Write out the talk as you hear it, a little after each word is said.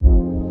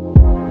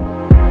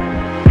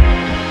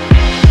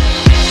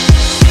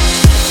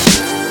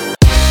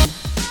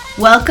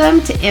Welcome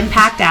to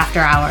Impact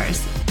After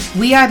Hours.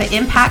 We are the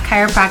Impact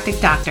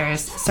Chiropractic Doctors,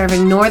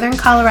 serving Northern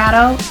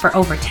Colorado for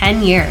over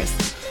 10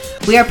 years.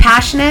 We are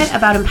passionate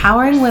about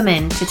empowering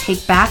women to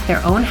take back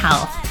their own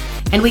health,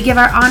 and we give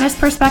our honest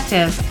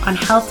perspective on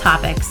health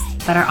topics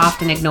that are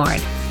often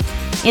ignored.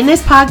 In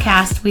this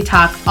podcast, we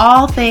talk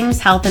all things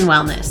health and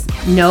wellness.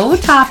 No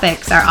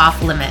topics are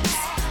off limits.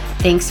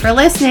 Thanks for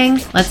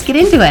listening. Let's get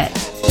into it.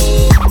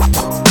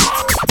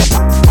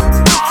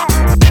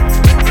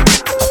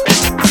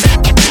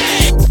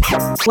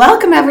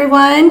 Welcome,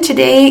 everyone.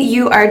 Today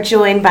you are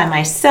joined by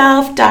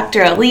myself,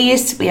 Dr.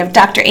 Elise. We have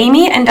Dr.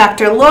 Amy and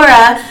Dr.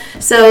 Laura,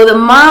 so the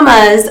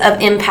mamas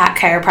of Impact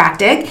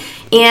Chiropractic,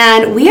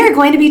 and we are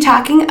going to be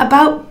talking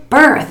about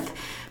birth.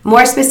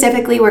 More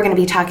specifically, we're going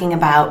to be talking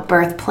about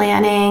birth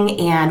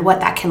planning and what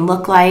that can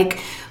look like.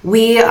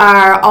 We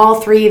are all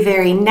three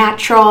very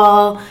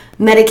natural,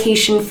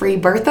 medication-free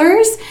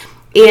birthers.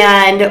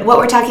 And what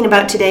we're talking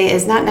about today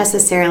is not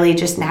necessarily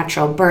just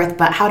natural birth,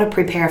 but how to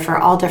prepare for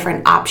all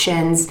different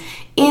options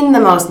in the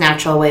most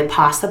natural way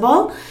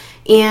possible.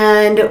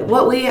 And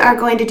what we are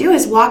going to do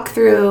is walk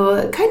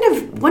through kind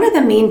of one of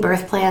the main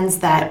birth plans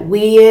that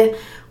we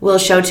will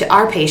show to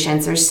our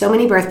patients. There's so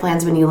many birth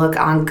plans when you look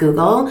on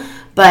Google,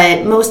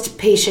 but most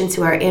patients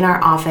who are in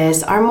our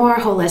office are more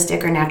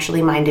holistic or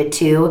naturally minded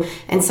too,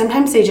 and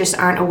sometimes they just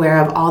aren't aware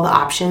of all the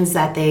options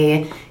that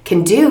they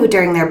can do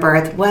during their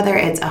birth, whether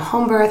it's a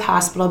home birth,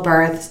 hospital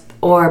birth,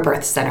 or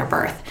birth center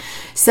birth.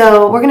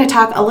 So we're going to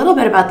talk a little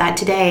bit about that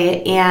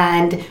today.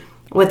 And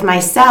with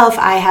myself,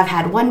 I have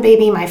had one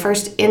baby, my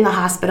first in the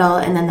hospital,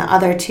 and then the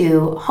other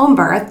two home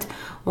birthed.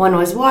 One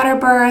was water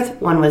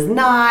birth, one was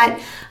not.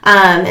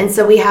 And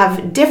so we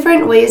have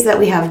different ways that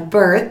we have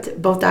birthed.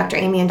 Both Dr.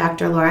 Amy and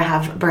Dr. Laura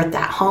have birthed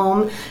at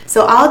home.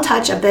 So I'll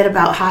touch a bit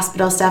about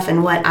hospital stuff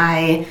and what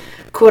I,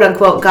 quote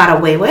unquote, got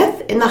away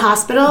with in the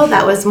hospital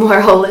that was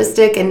more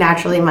holistic and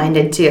naturally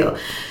minded too.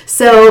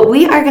 So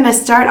we are going to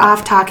start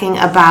off talking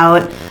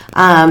about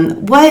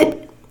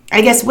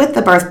with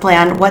the birth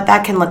plan, what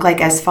that can look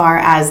like as far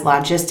as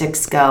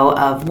logistics go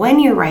of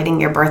when you're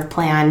writing your birth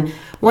plan,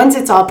 once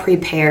it's all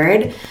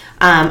prepared.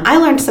 I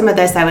learned some of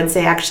this, I would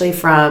say, actually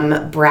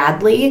from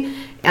Bradley.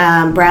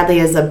 Bradley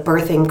is a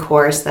birthing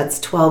course that's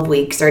 12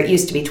 weeks, or it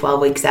used to be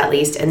 12 weeks at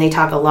least, and they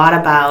talk a lot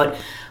about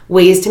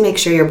ways to make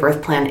sure your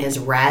birth plan is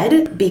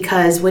read,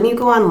 because when you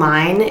go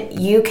online,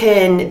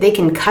 they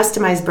can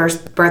customize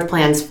birth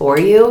plans for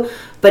you,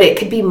 but it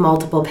could be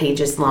multiple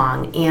pages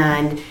long,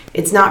 and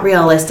it's not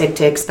realistic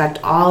to expect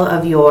all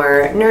of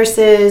your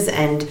nurses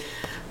and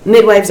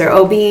midwives or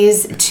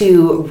OBs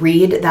to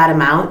read that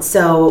amount.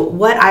 So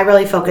what I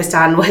really focused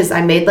on was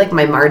I made like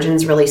my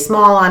margins really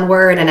small on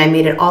Word, and I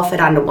made it all fit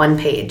onto one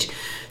page.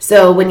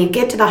 So when you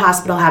get to the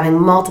hospital, having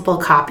multiple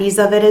copies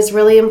of it is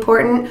really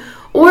important.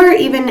 Or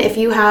even if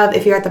you're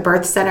at the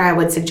birth center, I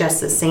would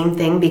suggest the same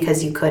thing,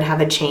 because you could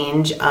have a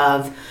change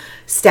of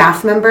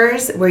staff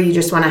members where you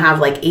just want to have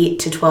like 8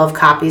 to 12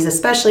 copies,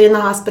 especially in the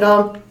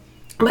hospital.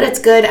 But it's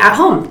good at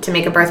home to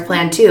make a birth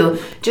plan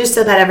too, just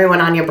so that everyone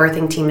on your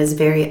birthing team is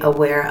very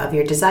aware of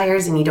your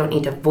desires and you don't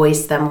need to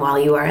voice them while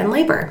you are in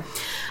labor.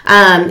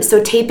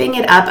 So taping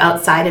it up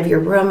outside of your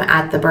room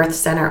at the birth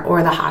center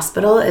or the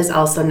hospital is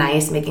also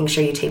nice, making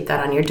sure you tape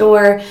that on your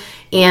door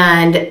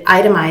and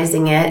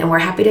itemizing it. And we're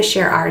happy to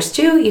share ours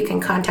too. You can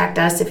contact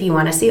us if you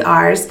want to see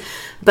ours,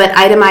 but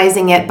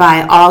itemizing it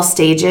by all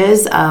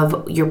stages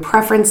of your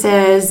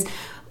preferences,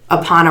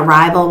 upon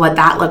arrival, what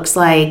that looks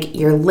like,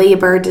 your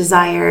labor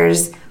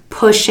desires,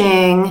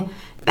 pushing,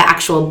 the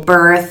actual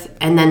birth,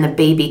 and then the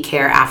baby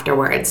care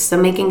afterwards. So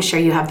making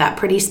sure you have that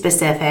pretty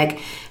specific,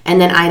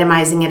 and then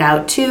itemizing it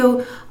out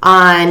too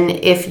on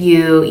if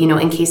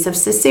in case of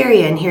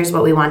cesarean, here's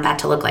what we want that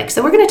to look like.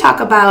 So we're going to talk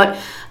about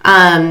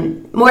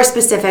more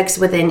specifics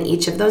within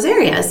each of those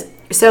areas.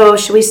 So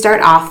should we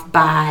start off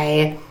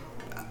by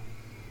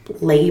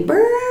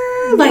labor?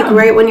 Like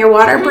right when your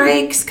water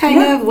breaks,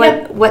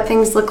 what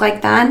things look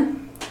like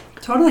then?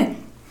 Totally.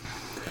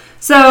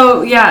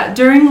 So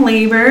during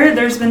labor,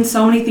 there's been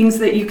so many things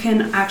that you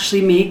can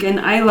actually make, and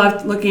I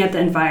loved looking at the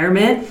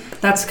environment.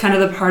 That's kind of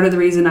the part of the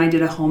reason I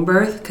did a home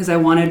birth, because I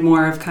wanted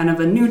more of kind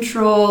of a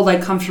neutral,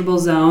 comfortable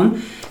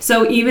zone.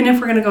 So even if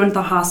we're going to go into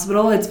the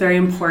hospital, it's very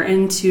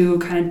important to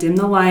kind of dim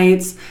the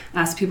lights,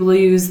 ask people to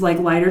use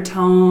lighter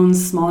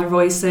tones, smaller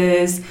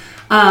voices,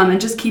 and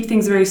just keep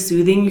things very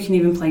soothing. You can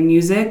even play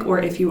music, or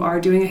if you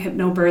are doing a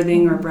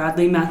hypnobirthing or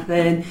Bradley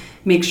method,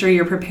 make sure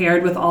you're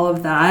prepared with all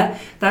of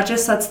that. That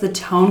just sets the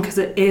tone, because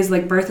it is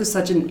birth is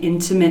such an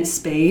intimate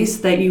space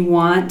that you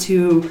want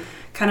to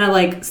kind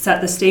of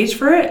set the stage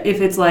for it. If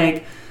it's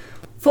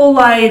full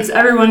lights,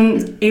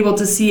 everyone's able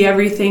to see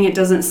everything. It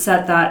doesn't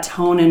set that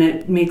tone, and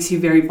it makes you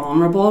very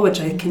vulnerable, which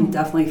I can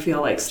definitely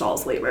feel like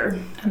stalls labor.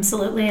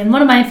 Absolutely. And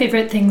one of my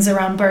favorite things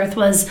around birth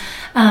was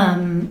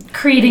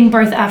creating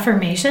birth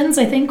affirmations.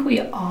 I think we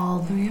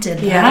all did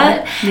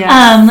that,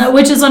 Yes.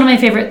 Which is one of my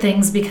favorite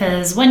things,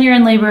 because when you're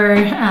in labor,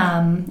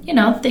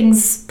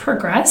 things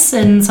progress,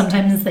 and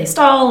sometimes they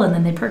stall and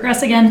then they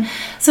progress again.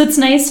 So it's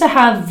nice to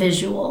have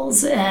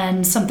visuals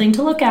and something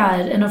to look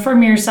at and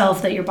affirm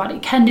yourself that your body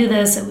can do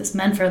this. It was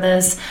meant for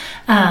this,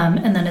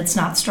 and then it's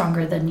not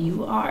stronger than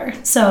you are.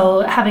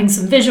 So having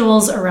some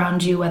visuals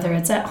around you, whether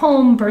it's at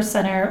home, birth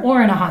center,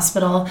 or in a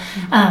hospital,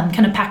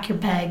 kind of pack your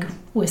bag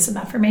with some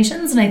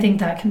affirmations, and I think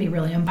that can be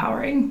really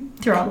empowering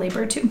throughout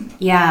labor too.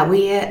 Yeah,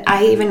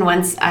 I even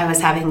once I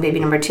was having baby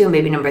number 2 and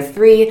baby number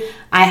 3,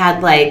 I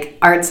had like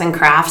arts and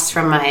crafts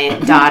from my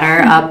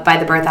daughter up by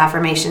the birth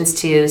affirmations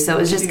too. So it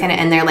was just kind of,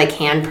 and they're like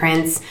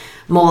handprints,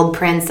 mold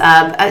prints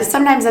up.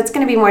 Sometimes that's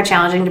going to be more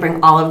challenging to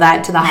bring all of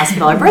that to the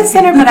hospital or birth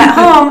center, but at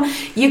home,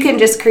 you can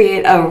just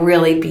create a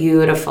really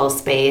beautiful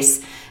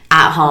space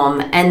at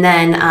home. And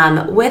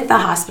then with the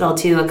hospital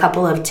too, a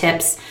couple of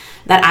tips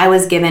that I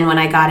was given when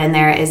I got in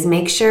there is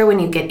make sure when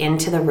you get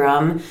into the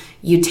room,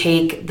 you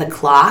take the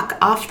clock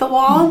off the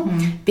wall,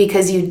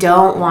 because you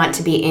don't want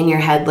to be in your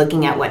head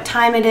looking at what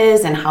time it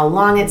is and how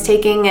long it's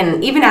taking.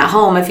 And even at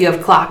home, if you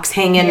have clocks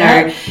hanging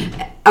or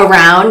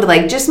around,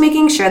 like just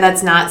making sure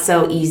that's not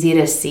so easy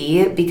to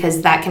see,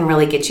 because that can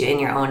really get you in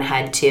your own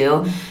head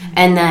too.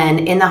 And then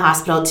in the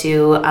hospital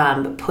too,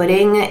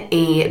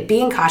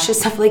 being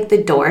cautious of like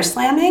the door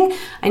slamming.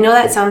 I know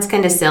that sounds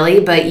kind of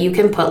silly, but you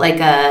can put like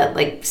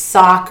a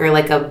sock or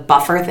like a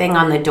buffer thing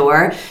on the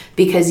door,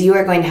 because you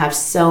are going to have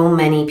so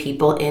many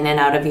people in and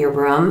out of your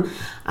room.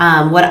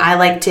 What I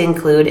like to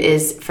include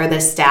is for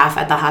the staff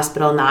at the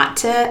hospital not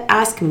to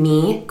ask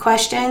me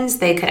questions.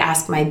 They could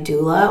ask my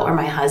doula or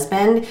my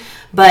husband,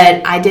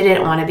 but I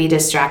didn't want to be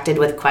distracted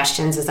with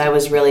questions, as I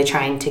was really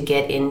trying to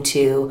get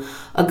into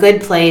a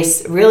good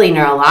place, really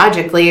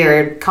neurologically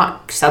or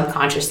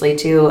subconsciously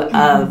too,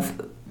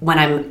 of when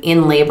I'm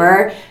in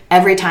labor.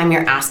 Every time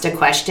you're asked a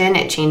question,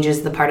 it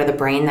changes the part of the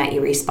brain that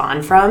you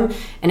respond from,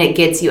 and it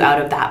gets you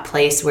out of that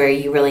place where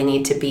you really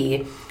need to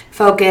be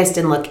focused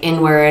and look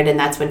inward, and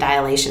that's when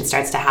dilation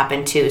starts to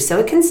happen too. So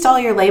it can stall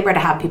your labor to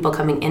have people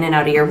coming in and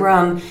out of your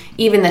room,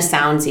 even the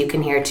sounds you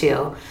can hear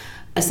too.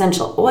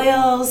 Essential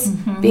oils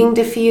being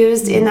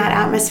diffused in that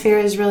atmosphere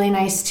is really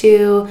nice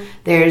too.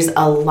 There's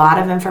a lot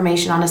of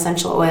information on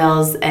essential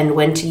oils and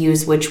when to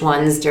use which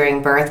ones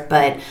during birth,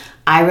 but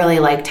I really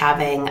liked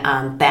having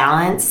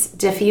balance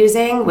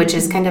diffusing, which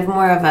is kind of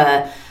more of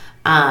a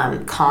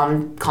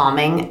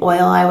calming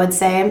oil, I would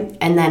say.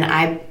 And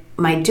then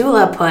my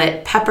doula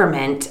put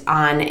peppermint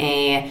on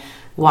a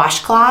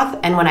washcloth,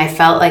 and when I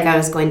felt like I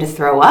was going to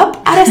throw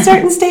up at a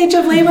certain stage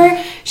of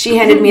labor, she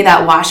handed me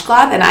that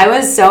washcloth, and I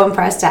was so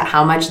impressed at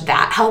how much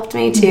that helped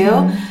me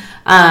too,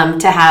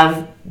 to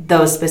have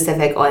those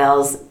specific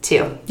oils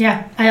too.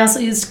 Yeah, I also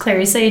used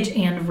clary sage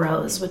and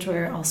rose, which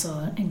were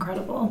also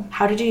incredible.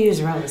 How did you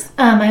use rose?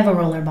 I have a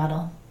roller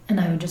bottle, and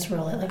I would just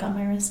roll it like on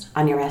my wrist.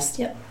 On your wrist?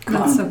 Yep. Cool.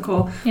 That's so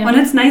cool. Yeah. Well,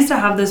 and it's nice to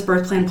have this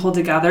birth plan pulled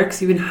together,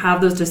 because you can have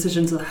those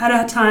decisions ahead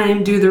of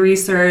time, do the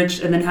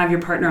research, and then have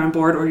your partner on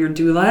board or your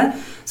doula,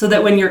 so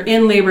that when you're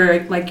in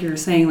labor, like you're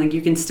saying, like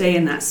you can stay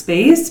in that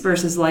space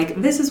versus like,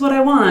 this is what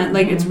I want.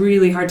 Like it's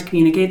really hard to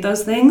communicate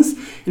those things,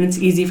 and it's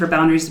easy for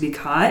boundaries to be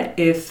caught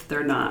if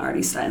they're not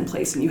already set in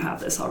place and you have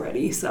this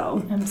already.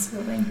 So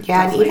Absolutely.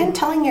 Yeah, definitely. And even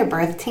telling your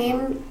birth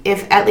team,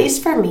 if at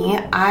least for me,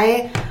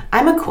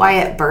 I'm a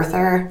quiet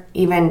birther,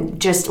 even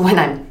just when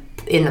I'm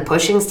in the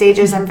pushing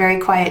stages, I'm very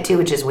quiet too,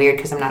 which is weird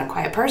because I'm not a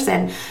quiet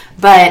person,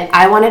 but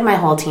I wanted my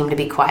whole team to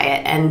be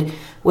quiet. And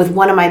with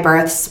one of my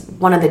births,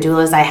 one of the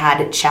doulas I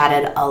had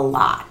chatted a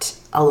lot.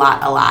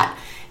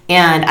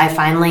 And I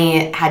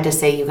finally had to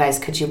say, you guys,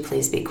 could you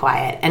please be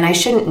quiet? And I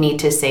shouldn't need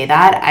to say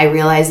that. I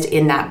realized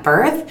in that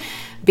birth,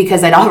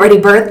 because I'd already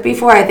birthed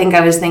before, I think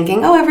I was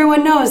thinking, oh,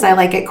 everyone knows I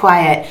like it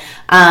quiet.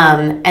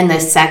 And the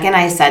second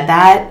I said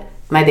that,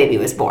 my baby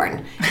was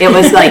born. It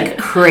was like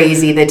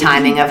crazy, the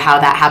timing of how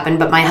that happened.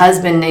 But my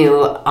husband knew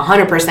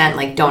 100%,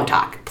 like, don't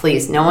talk.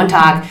 Please, no one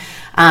talk.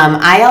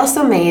 I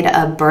also made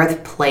a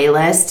birth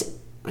playlist.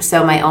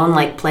 So my own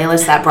like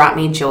playlist that brought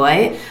me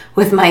joy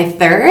with my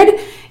third.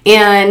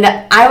 And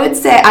I would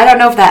say, I don't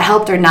know if that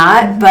helped or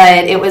not,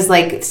 but it was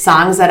like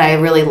songs that I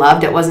really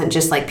loved. It wasn't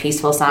just like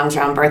peaceful songs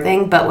around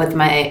birthing, but with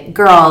my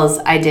girls,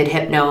 I did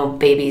Hypno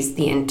Babies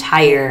the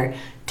entire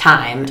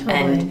time. Totally.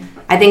 And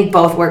I think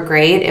both were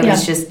great. It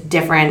was just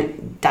different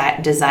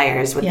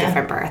desires with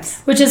different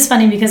births. Which is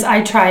funny because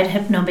I tried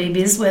Hypno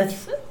Babies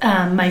with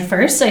my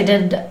first. I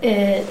did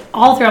it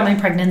all throughout my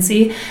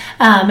pregnancy.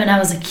 And I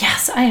was like,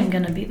 yes, I am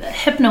going to be the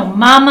Hypno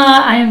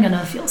Mama. I am going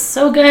to feel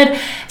so good.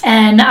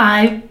 And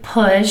I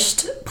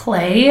pushed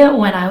play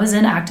when I was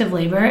in active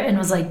labor and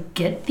was like,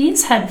 get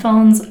these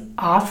headphones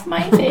off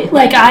my face.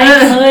 Like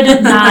I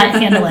could not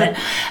handle it.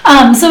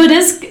 So it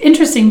is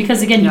interesting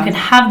because again, you can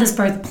have this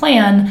birth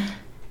plan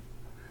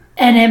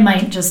and it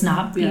might just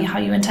not be how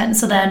you intend.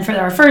 So then for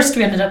our first,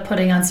 we ended up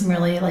putting on some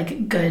really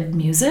like good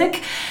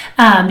music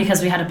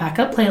because we had a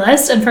backup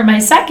playlist. And for my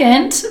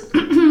second,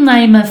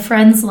 I'm a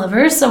Friends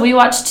lover, so we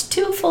watched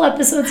 2 full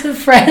episodes of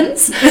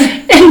Friends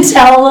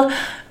until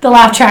the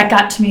laugh track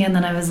got to me, and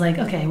then I was like,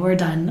 okay, we're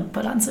done.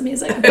 Put on some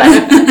music. But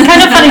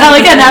kind of funny how,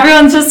 again,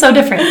 everyone's just so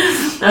different.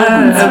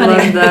 I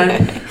love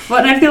that. Well,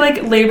 and I feel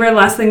like labor,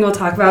 last thing we'll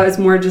talk about is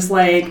more just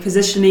like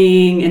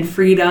positioning and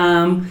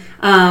freedom.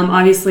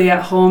 Obviously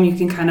at home you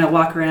can kind of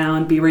walk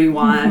around, be where you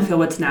want, feel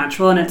what's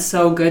natural, and it's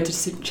so good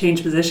to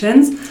change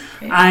positions.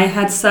 Right. I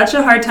had such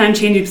a hard time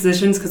changing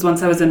positions because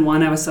once I was in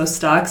one I was so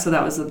stuck, so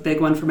that was a big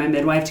one for my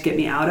midwife to get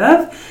me out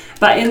of.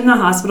 But in the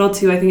hospital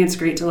too, I think it's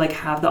great to like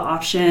have the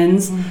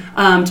options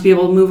to be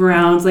able to move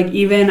around. Like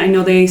even, I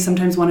know they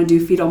sometimes want to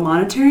do fetal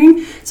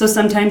monitoring, so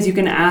sometimes you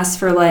can ask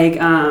for like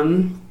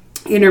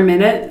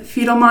intermittent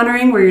fetal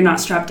monitoring where you're not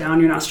strapped down,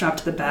 you're not strapped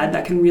to the bed.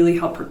 That can really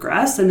help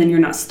progress, and then you're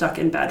not stuck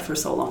in bed for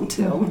so long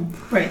too.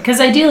 Right,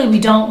 because ideally we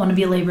don't want to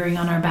be laboring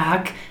on our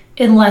back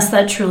unless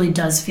that truly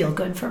does feel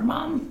good for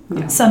mom.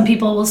 Yeah. Some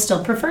people will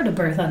still prefer to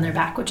birth on their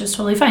back, which is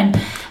totally fine.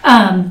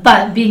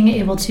 But being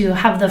able to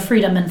have the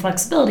freedom and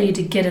flexibility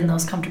to get in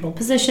those comfortable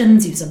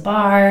positions, use a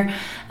bar,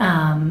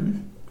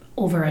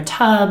 over a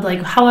tub,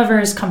 like however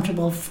is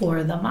comfortable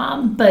for the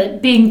mom,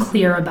 but being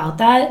clear about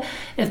that,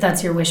 if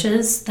that's your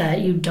wishes, that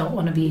you don't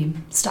want to be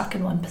stuck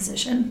in one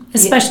position,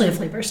 especially if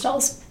labor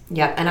stalls.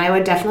 Yeah, and I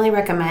would definitely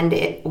recommend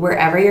it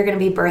wherever you're going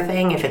to be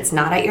birthing. If it's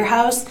not at your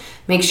house,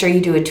 make sure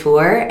you do a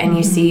tour and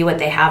you see what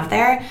they have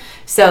there.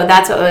 So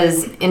that's what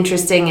was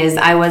interesting is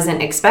I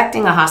wasn't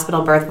expecting a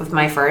hospital birth with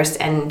my first,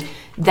 and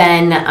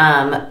then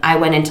I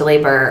went into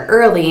labor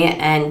early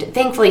and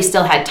thankfully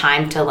still had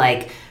time to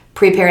like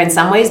prepare in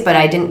some ways, but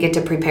I didn't get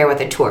to prepare with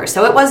a tour.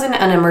 So it wasn't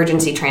an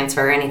emergency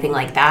transfer or anything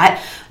like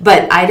that,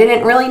 but I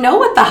didn't really know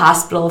what the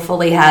hospital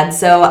fully had.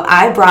 So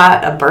I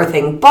brought a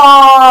birthing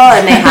ball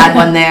and they had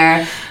one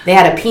there. They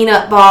had a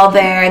peanut ball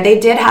there. They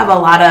did have a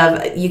lot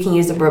of, you can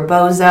use a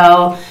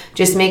rebozo.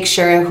 Just make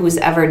sure who's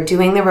ever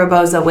doing the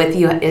rebozo with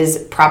you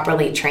is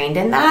properly trained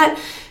in that.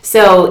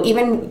 So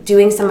even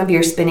doing some of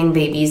your spinning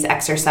babies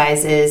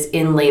exercises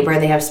in labor,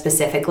 they have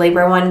specific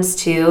labor ones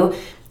too,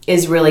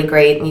 is really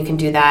great, and you can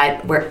do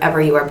that wherever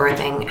you are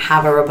birthing.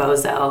 Have a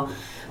rebozo.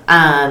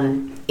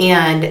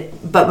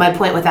 But my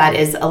point with that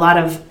is a lot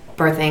of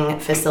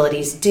birthing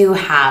facilities do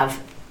have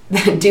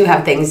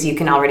things you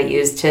can already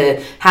use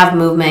to have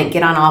movement,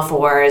 get on all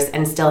fours,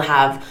 and still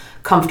have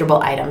comfortable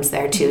items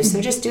there too.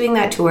 So just doing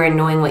that tour and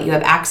knowing what you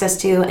have access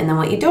to and then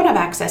what you don't have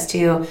access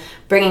to,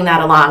 bringing that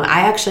along.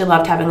 I actually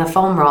loved having a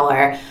foam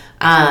roller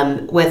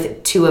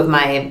with 2 of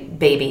my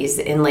babies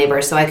in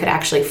labor, so I could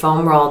actually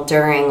foam roll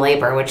during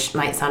labor, which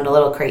might sound a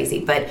little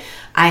crazy, but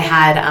I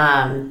had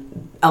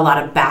a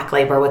lot of back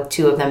labor with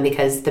 2 of them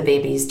because the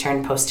babies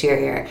turned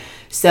posterior.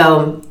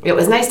 So it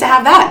was nice to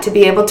have that, to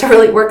be able to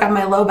really work on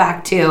my low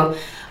back too.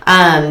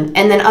 And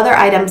then other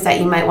items that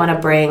you might want to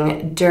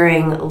bring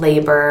during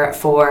labor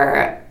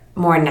for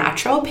more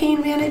natural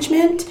pain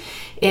management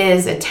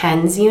is a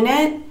TENS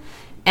unit.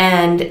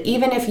 And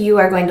even if you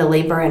are going to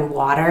labor in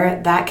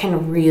water, that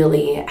can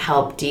really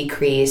help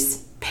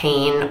decrease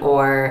pain,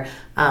 or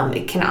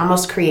it can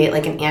almost create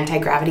like an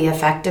anti-gravity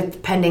effect,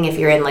 depending if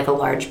you're in like a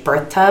large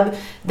birth tub.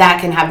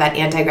 That can have that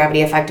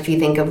anti-gravity effect. If you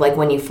think of like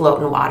when you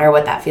float in water,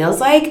 what that feels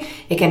like,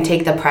 it can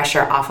take the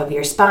pressure off of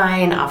your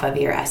spine, off of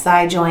your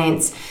SI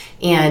joints,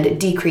 and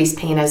decrease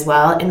pain as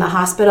well. In the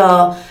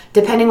hospital,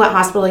 depending what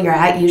hospital you're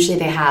at, usually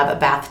they have a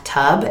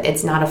bathtub.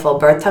 It's not a full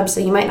birth tub, so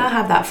you might not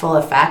have that full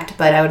effect,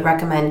 but I would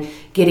recommend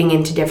getting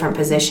into different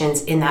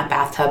positions in that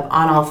bathtub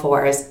on all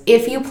fours.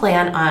 If you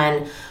plan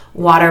on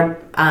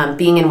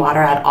being in water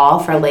at all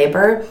for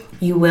labor,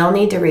 you will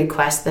need to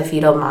request the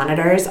fetal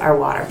monitors are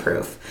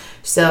waterproof.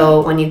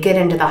 So when you get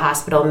into the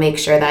hospital, make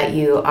sure that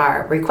you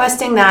are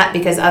requesting that,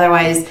 because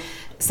otherwise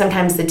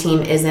sometimes the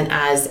team isn't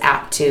as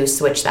apt to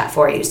switch that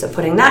for you. So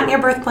putting that in your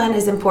birth plan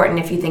is important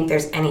if you think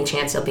there's any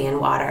chance you'll be in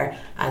water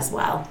as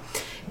well.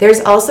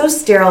 There's also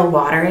sterile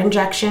water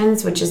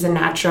injections, which is a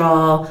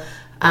natural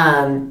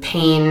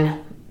pain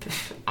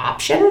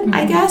option,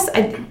 I guess.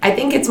 I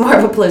think it's more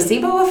of a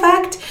placebo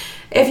effect,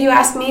 if you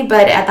ask me,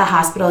 but at the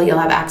hospital you'll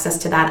have access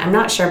to that. I'm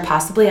not sure,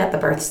 possibly at the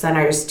birth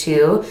centers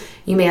too.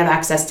 You may have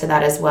access to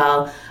that as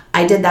well.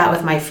 I did that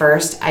with my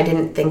first. I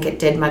didn't think it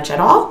did much at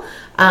all.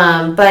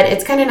 But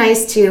it's kind of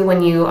nice too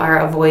when you are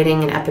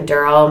avoiding an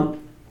epidural,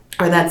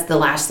 or that's the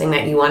last thing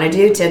that you want to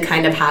do, to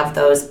kind of have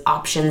those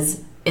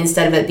options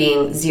instead of it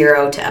being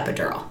 0 to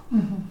epidural.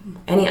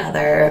 Any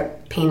other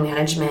pain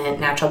management,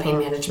 natural pain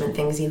management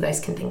things you guys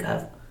can think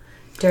of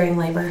during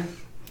labor?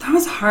 That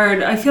was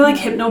hard. I feel like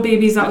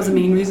hypnobabies, that was the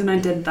main reason I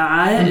did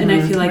that. And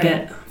I feel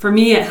like for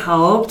me, it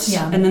helped.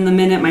 Yeah. And then the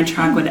minute my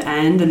track would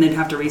end and they'd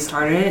have to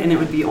restart it, and it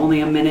would be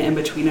only a minute in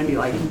between, I'd be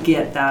like,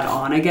 get that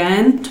on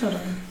again. Totally.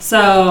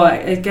 So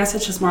I guess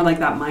it's just more like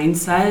that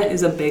mindset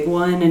is a big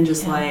one, and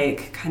just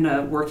like kind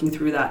of working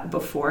through that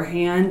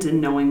beforehand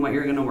and knowing what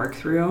you're going to work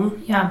through.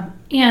 Yeah.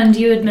 And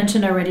you had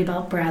mentioned already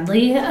about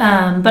Bradley,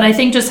 but I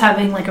think just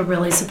having like a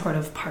really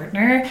supportive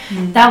partner,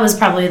 that was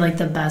probably like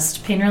the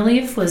best pain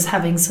relief, was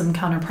having some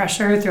counter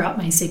pressure throughout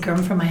my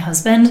sacrum from my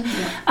husband.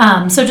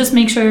 So just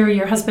make sure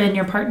your husband,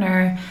 your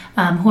partner,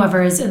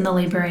 whoever is in the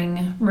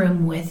laboring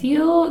room with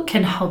you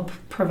can help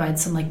provide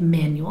some like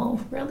manual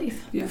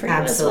relief for you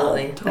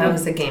Absolutely. as well. That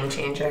was a game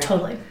changer.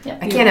 Totally. Yeah.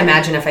 I can't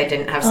imagine if I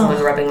didn't have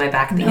someone rubbing my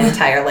back the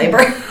entire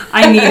labor.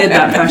 I needed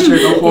that pressure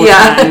the whole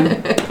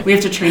time. We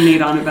have to train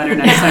Nate on it better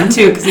next time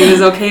too, because he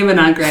was okay but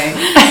not great.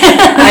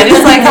 I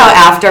just like how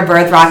after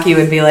birth, Rocky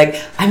would be like,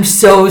 "I'm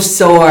so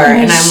sore,"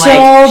 and I'm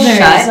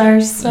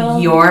like,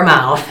 "Shut your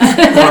mouth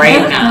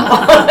right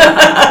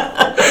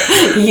now."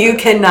 You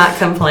cannot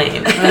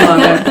complain. I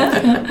love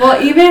it.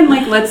 Well, even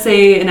like, let's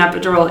say an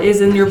epidural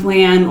is in your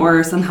plan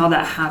or somehow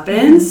that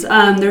happens,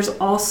 there's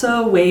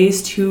also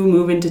ways to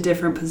move into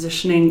different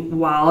positioning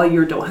while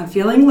you don't have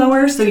feeling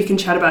lower, so you can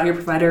chat about your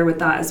provider with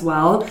that as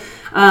well.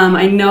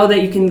 I know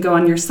that you can go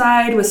on your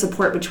side with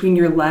support between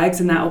your legs,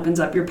 and that opens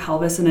up your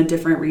pelvis in a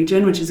different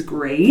region, which is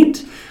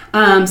great.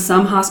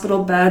 Some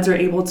hospital beds are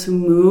able to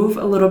move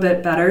a little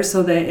bit better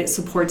so that it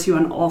supports you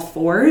on all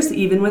fours,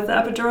 even with the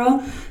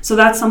epidural. So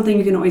that's something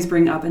you can always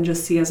bring up and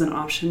just see as an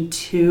option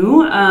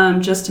too,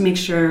 just to make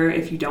sure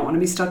if you don't want to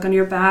be stuck on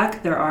your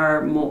back, there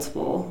are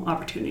multiple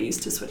opportunities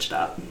to switch it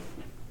up.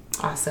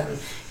 Awesome.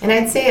 And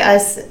I'd say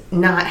us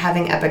not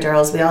having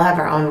epidurals, we all have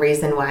our own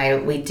reason why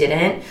we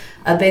didn't.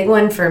 A big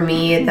one for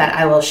me that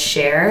I will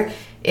share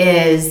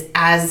is,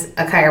 as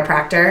a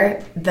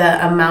chiropractor,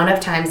 the amount of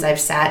times I've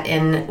sat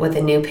in with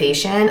a new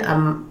patient, a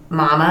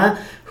mama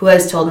who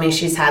has told me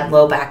she's had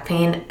low back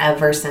pain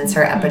ever since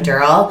her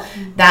epidural.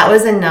 That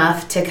was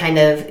enough to kind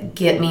of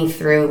get me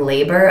through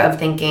labor of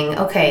thinking,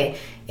 okay,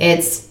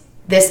 it's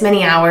this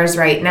many hours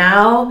right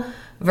now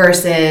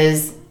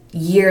versus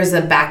years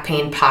of back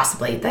pain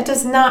possibly. That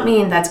does not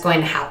mean that's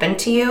going to happen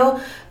to you,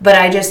 but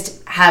I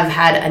just have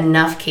had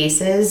enough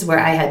cases where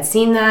I had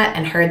seen that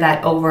and heard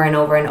that over and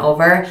over and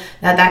over,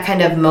 that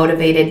kind of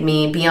motivated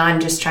me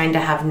beyond just trying to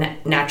have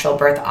natural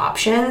birth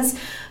options,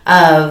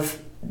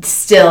 of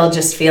still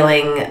just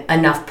feeling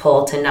enough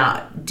pull to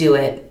not do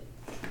it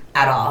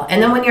at all.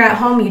 And then when you're at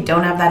home, you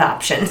don't have that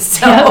option.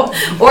 So,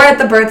 or at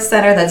the birth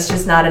center, that's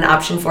just not an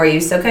option for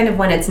you. So kind of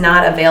when it's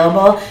not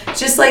available, it's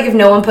just like if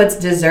no one puts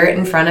dessert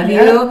in front of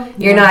you,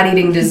 you're not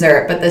eating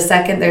dessert. But the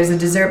second there's a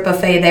dessert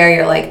buffet there,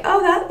 you're like,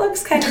 oh, that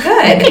looks kind of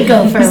good. I could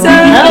go for one.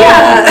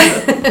 Yeah.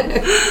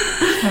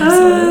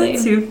 Absolutely.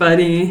 Too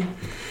funny.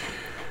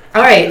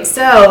 All right.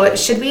 So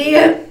should we,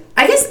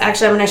 I guess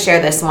actually I'm going to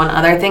share this one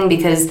other thing,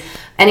 because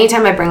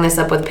anytime I bring this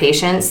up with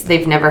patients,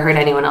 they've never heard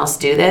anyone else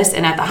do this.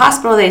 And at the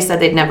hospital, they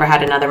said they'd never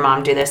had another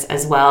mom do this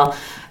as well.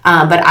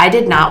 But I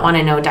did not want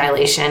to know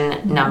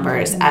dilation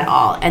numbers at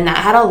all. And that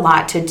had a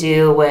lot to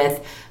do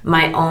with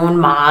my own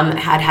mom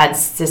had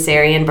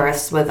cesarean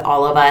births with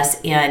all of us.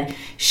 And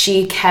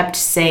she kept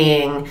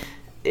saying,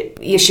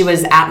 she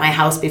was at my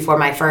house before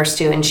my first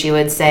two, and she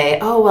would say,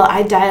 oh, well,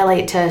 I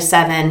dilate to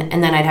 7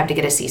 and then I'd have to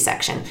get a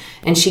C-section.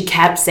 And she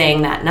kept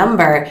saying that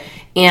number.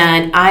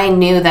 And I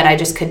knew that I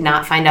just could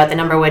not find out the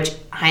number, which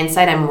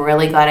hindsight, I'm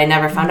really glad I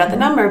never found out the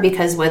number,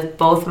 because with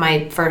both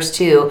my first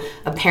two,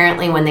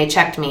 apparently when they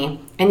checked me,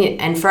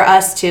 and for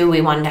us too,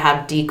 we wanted to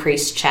have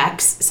decreased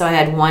checks. So I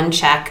had one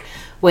check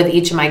with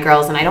each of my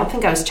girls, and I don't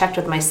think I was checked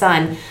with my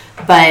son,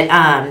 but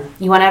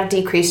you want to have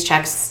decreased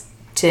checks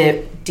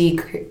to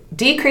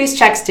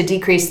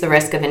decrease the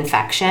risk of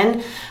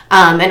infection,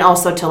 and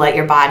also to let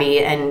your body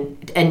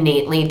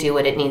innately do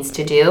what it needs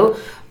to do.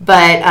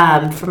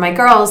 But for my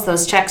girls,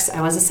 those checks,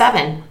 I was a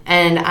 7.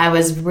 And I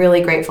was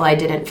really grateful I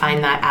didn't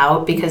find that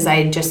out, because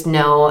I just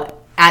know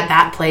at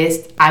that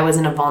place, I was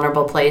in a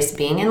vulnerable place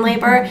being in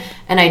labor.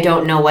 And I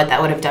don't know what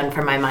that would have done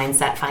for my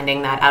mindset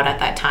finding that out at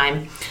that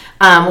time.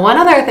 One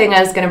other thing I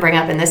was going to bring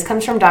up, and this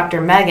comes from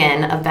Dr.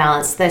 Megan of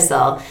Balanced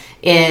Thistle,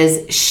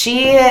 is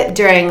she,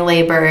 during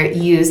labor,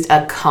 used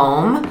a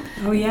comb.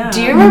 Oh, yeah.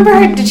 Do you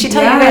remember? Did she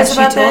tell you guys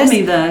about this? Yeah, she told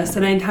me this,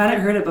 and I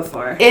hadn't heard it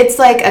before. It's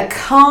like a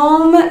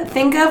comb.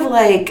 Think of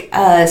like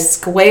a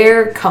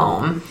square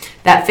comb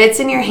that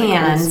fits in your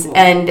hands.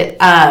 And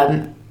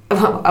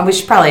we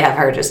should probably have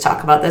her just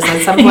talk about this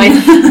at some point.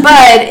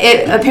 But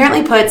it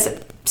apparently puts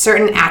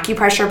certain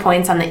acupressure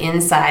points on the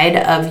inside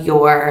of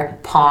your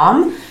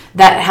palm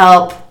that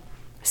help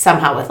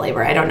somehow with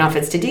labor. I don't know if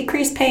it's to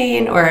decrease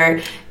pain or...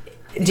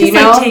 Do you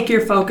know? Like take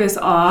your focus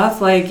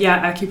off, like,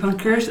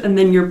 acupuncture, and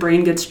then your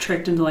brain gets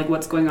tricked into like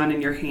what's going on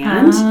in your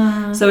hand.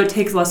 So it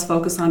takes less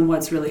focus on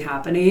what's really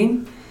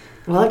happening.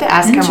 We'll have to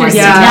ask her more.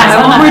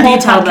 I want more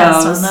detail on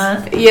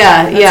that.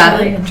 Yeah,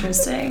 That's really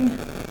interesting.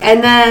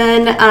 And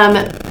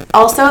then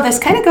also this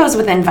kind of goes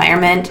with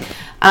environment,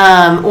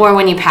 or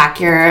when you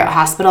pack your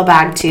hospital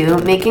bag too,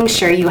 making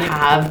sure you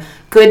have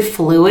good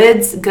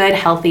fluids, good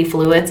healthy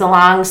fluids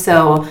along.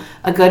 So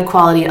a good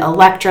quality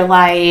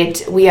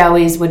electrolyte. We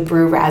always would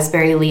brew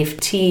raspberry leaf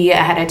tea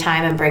ahead of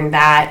time and bring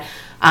that,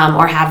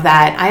 or have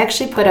that. I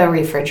actually put a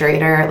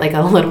refrigerator, like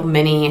a little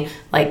mini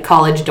like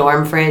college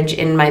dorm fridge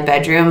in my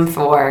bedroom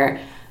for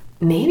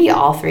maybe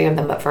all 3 of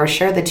them, but for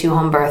sure the 2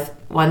 home birth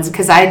ones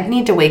because I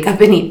need to wake up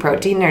and eat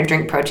protein or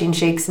drink protein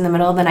shakes in the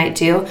middle of the night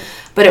too.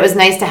 But it was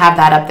nice to have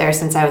that up there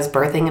since I was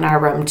birthing in our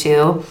room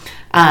too.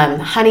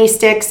 Honey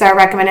sticks are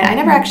recommended. I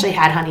never actually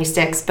had honey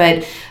sticks,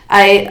 but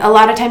a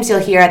lot of times you'll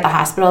hear at the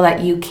hospital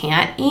that you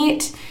can't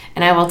eat,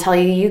 and I will tell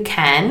you, you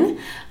can.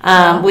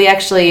 We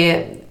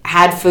actually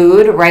had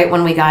food right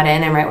when we got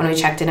in and right when we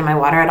checked in, and my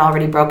water had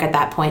already broke at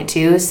that point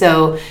too.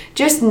 So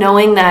just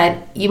knowing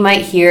that you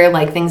might hear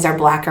like things are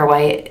black or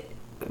white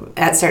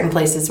at certain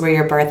places where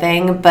you're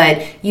birthing,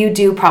 but you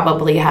do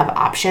probably have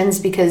options,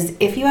 because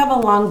if you have a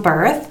long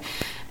birth,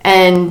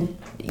 and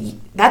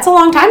that's a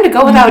long time to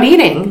go without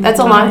eating. That's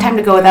a long time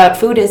to go without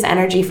food. Is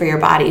energy for your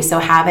body. So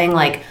having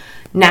like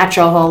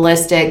natural,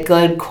 holistic,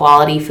 good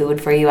quality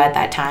food for you at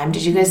that time.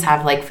 Did you guys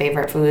have like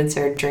favorite foods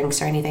or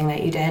drinks or anything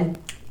that you did?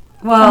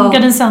 Well, I'm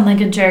gonna sound like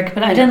a jerk,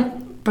 but I didn't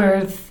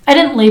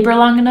labor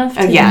long enough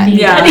to need Okay.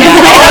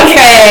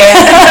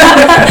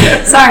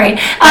 Sorry.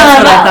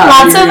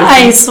 Lots of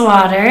ice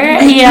water,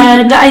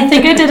 and I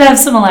think I did have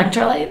some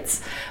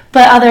electrolytes.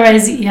 But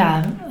otherwise,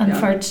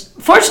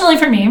 fortunately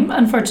for me,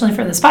 unfortunately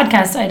for this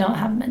podcast, I don't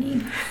have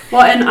many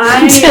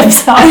tips.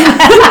 Since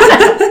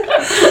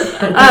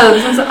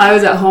I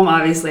was at home,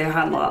 obviously I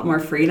had a lot more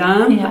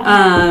freedom.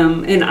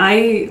 And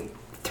I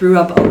threw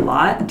up a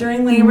lot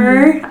during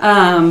labor.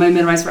 My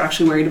midwives were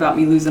actually worried about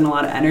me losing a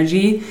lot of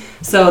energy.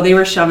 So they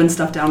were shoving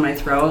stuff down my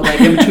throat,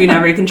 like in between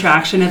every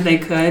contraction if they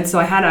could. So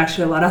I had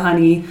actually a lot of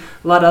honey,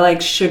 a lot of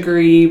like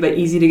sugary but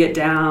easy to get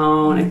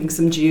down. I think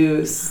some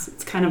juice.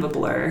 It's kind of a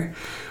blur.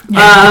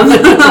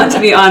 To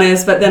be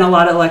honest, but then a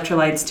lot of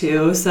electrolytes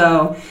too.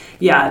 So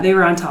yeah, they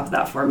were on top of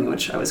that for me,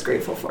 which I was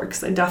grateful for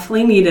because I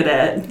definitely needed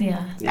it.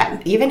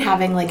 Yeah. Even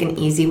having like an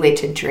easy way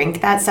to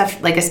drink that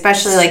stuff, like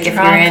especially like if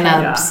you're in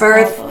a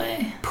birth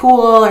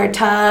pool or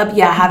tub,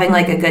 having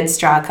like a good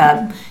straw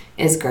cup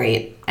is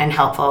great and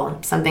helpful.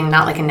 Something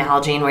not like a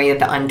Nalgene where you have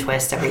to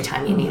untwist every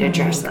time you need a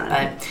drink,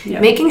 but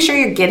making sure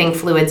you're getting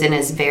fluids in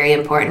is very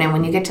important. And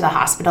when you get to the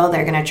hospital,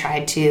 they're going to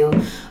try to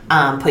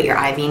put your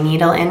IV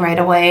needle in right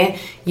away.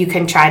 You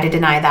can try to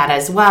deny that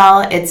as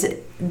well. It's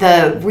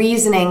the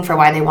reasoning for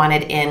why they want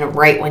it in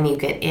right when you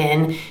get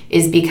in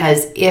is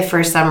because if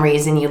for some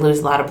reason you lose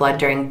a lot of blood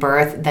during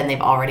birth, then they've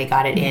already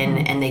got it in,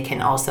 and they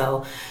can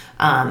also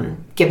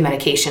give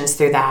medications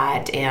through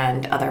that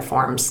and other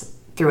forms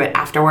through it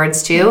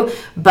afterwards too.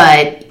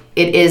 But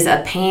it is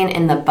a pain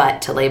in the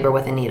butt to labor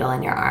with a needle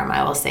in your arm,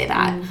 I will say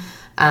that.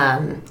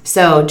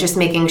 So just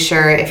making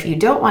sure, if you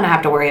don't want to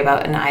have to worry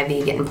about an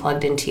IV getting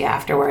plugged into you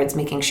afterwards,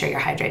 making sure you're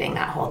hydrating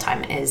that whole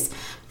time is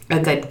a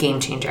good game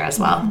changer as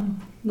well.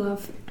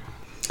 Love.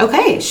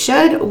 Okay,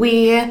 should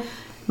we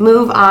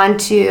move on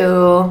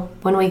to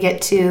when we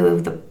get to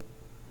the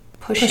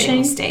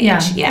pushing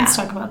stage? Let's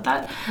talk about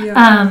that.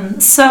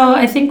 So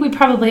I think we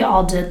probably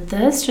all did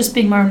this, just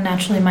being more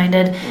naturally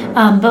minded.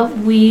 But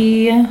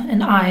we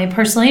and I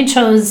personally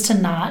chose to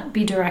not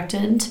be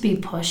directed to be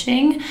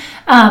pushing.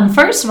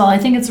 First of all, I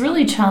think it's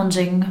really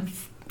challenging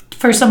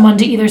for someone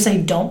to either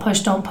say don't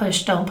push, don't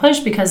push, don't push,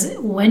 because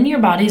when your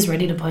body's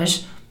ready to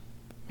push,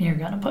 you're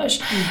going to push.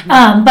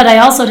 But I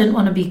also didn't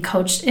want to be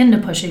coached into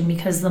pushing,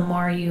 because the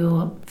more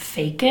you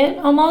fake it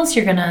almost,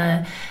 you're going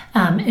to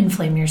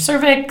inflame your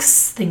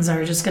cervix. Things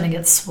are just going to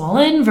get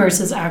swollen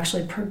versus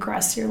actually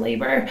progress your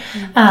labor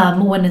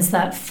when it's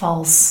that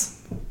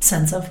false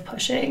sense of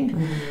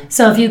pushing.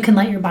 So if you can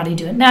let your body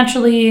do it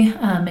naturally,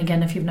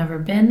 again, if you've never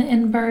been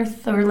in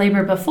birth or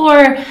labor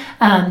before,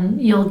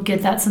 you'll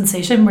get that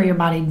sensation where your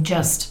body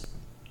just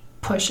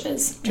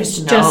pushes.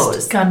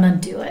 Just gonna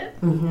do it.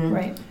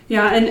 Right.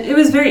 Yeah, and it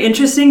was very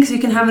interesting because you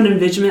can have an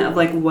envisionment of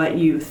like what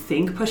you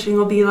think pushing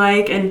will be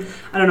like. And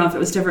I don't know if it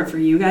was different for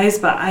you guys,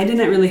 but I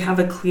didn't really have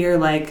a clear,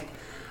 like,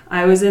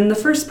 I was in the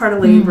first part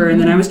of labor and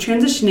then I was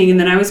transitioning and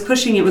then I was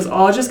pushing. It was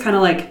all just kind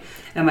of like,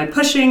 am I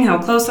pushing? How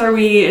close are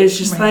we? It's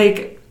just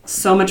like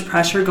so much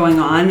pressure going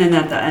on. And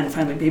at the end,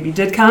 finally, baby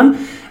did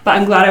come. But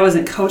I'm glad I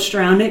wasn't coached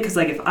around it, because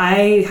like if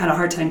I had a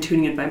hard time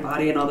tuning in my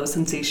body and all those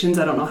sensations,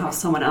 I don't know how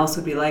someone else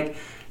would be like,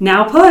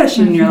 now push.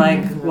 And you're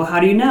like, well, how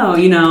do you know?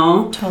 You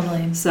know?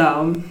 Totally.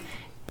 So.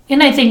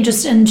 And I think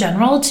just in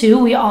general too,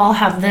 we all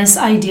have this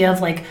idea of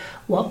like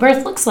what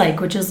birth looks like,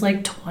 which is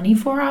like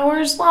 24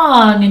 hours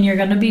long, and you're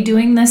going to be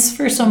doing this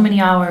for so many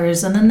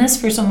hours and then this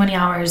for so many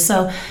hours.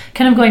 So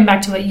kind of going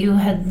back to what you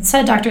had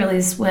said, Dr.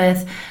 Elise,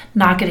 with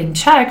not getting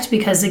checked,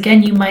 because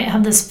again, you might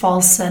have this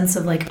false sense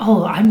of like,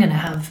 oh, I'm going to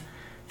have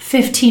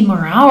 15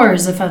 more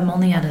hours if I'm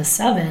only at a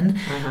 7.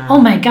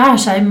 Oh my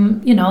gosh,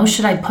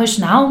 should I push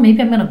now?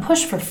 Maybe I'm going to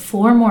push for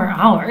 4 more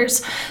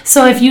hours.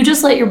 So if you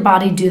just let your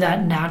body do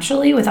that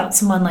naturally without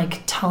someone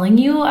like telling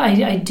you,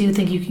 I do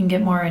think you can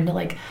get more into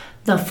like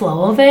the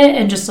flow of it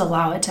and just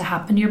allow it to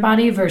happen to your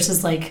body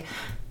versus like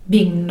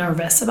being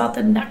nervous about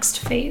the next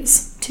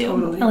phase too.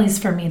 Totally. At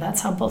least for me,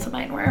 that's how both of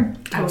mine were.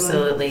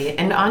 Absolutely.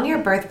 And on your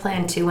birth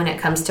plan too, when it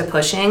comes to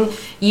pushing,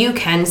 you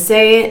can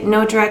say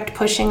no direct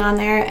pushing on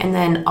there, and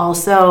then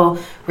also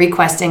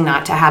requesting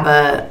not to have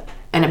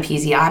an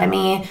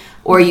episiotomy.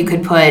 or you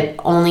could put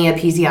only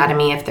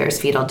episiotomy if there's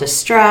fetal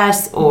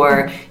distress,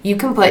 or you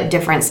can put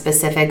different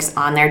specifics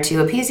on there too.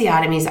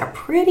 Episiotomies are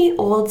pretty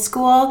old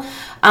school.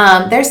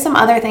 There's some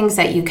other things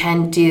that you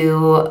can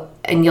do,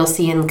 and you'll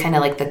see in kind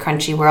of like the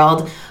crunchy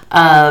world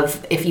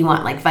of if you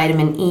want like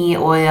vitamin E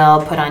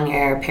oil put on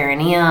your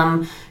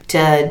perineum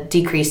to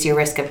decrease your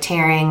risk of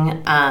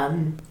tearing.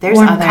 There's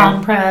warm other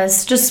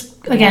compress,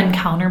 just again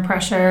counter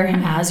pressure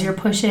as you're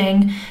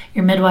pushing.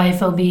 Your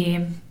midwife will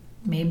be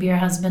maybe your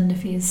husband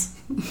if he's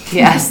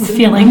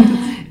feeling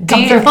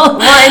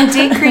comfortable. And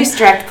decreased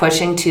direct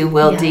pushing too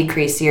will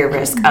decrease your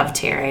risk of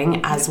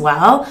tearing as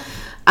well.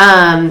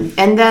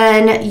 And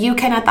then you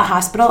can at the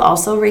hospital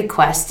also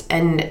request,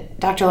 and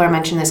Dr. Lara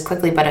mentioned this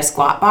quickly, but a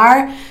squat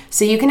bar.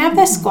 So you can have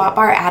the squat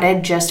bar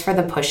added just for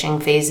the pushing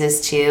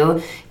phases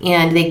too,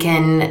 and they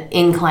can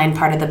incline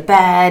part of the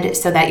bed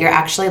so that you're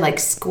actually like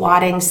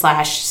squatting /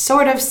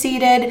 sort of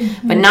seated,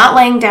 but not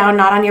laying down,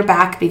 not on your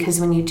back, because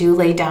when you do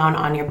lay down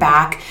on your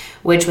back,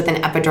 which with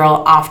an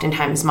epidural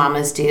oftentimes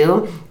mamas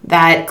do,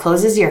 that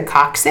closes your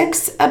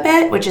coccyx a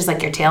bit, which is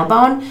like your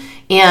tailbone,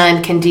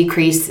 and can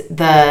decrease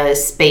the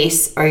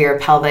space or your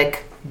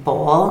pelvic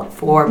bowl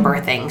for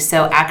birthing.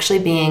 So actually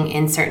being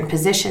in certain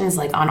positions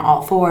like on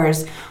all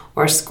fours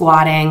or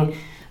squatting,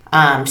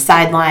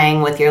 side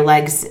lying with your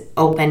legs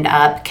opened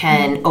up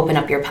can open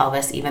up your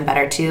pelvis even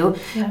better too.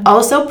 Yeah.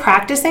 Also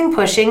practicing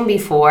pushing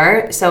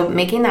before, so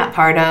making that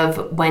part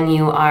of when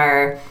you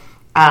are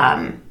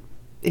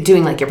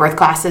doing like your birth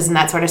classes and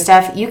that sort of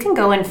stuff. You can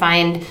go and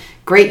find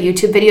great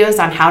YouTube videos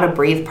on how to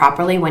breathe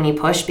properly when you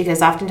push,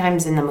 because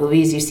oftentimes in the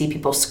movies you see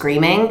people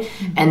screaming,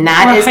 and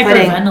that is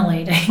putting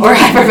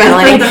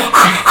hyperventilating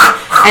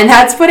and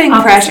that's putting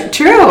pressure.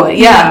 True.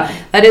 Yeah.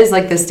 That is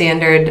like the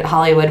standard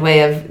Hollywood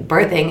way of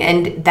birthing,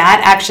 and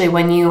that actually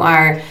when you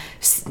are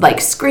like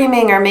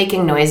screaming or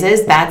making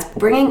noises, that's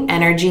bringing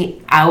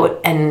energy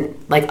out and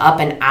like up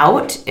and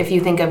out, if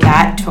you think of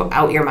that, to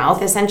out your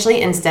mouth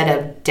essentially, instead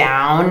of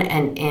down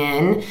and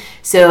in.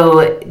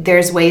 So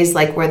there's ways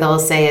like where they'll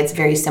say it's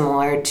very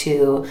similar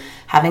to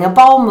having a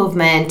bowel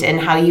movement and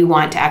how you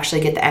want to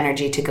actually get the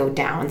energy to go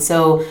down.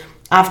 So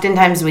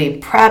oftentimes we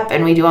prep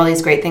and we do all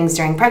these great things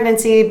during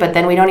pregnancy, but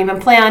then we don't even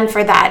plan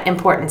for that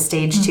important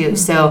stage too.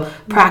 So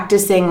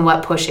practicing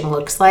what pushing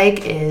looks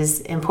like is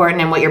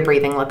important, and what your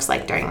breathing looks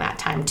like during that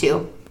time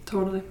too.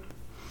 Totally.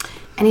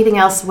 Anything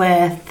else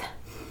with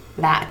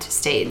that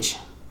stage?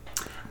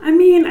 I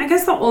mean, I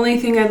guess the only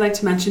thing I'd like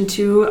to mention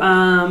too,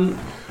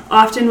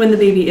 often when the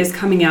baby is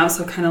coming out,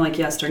 so kind of like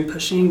during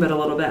pushing, but a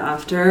little bit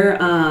after,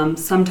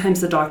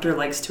 sometimes the doctor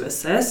likes to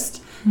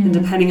assist. And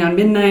depending on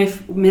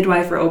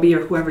midwife or OB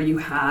or whoever you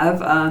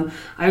have, I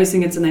always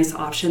think it's a nice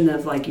option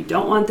of like, you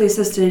don't want the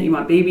assistant, you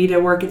want baby to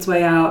work its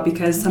way out,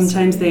 because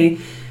sometimes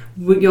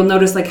you'll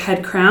notice like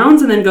head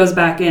crowns and then goes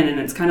back in,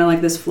 and it's kind of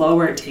like this flow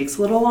where it takes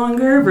a little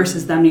longer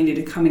versus them needing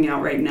to coming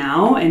out right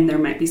now, and there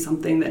might be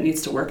something that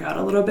needs to work out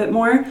a little bit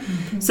more.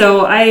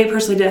 So I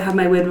personally didn't have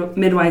my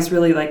midwives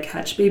really like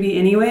catch baby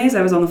anyways.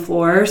 I was on the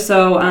floor,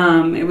 so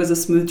it was a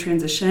smooth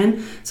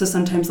transition. So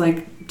sometimes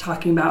like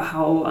talking about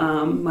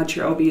how much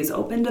your OB is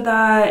open to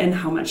that and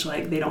how much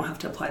like they don't have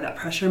to apply that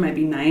pressure might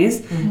be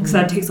nice, because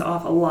that takes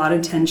off a lot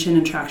of tension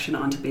and traction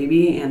onto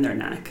baby and their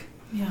neck.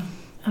 Yeah.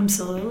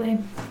 Absolutely.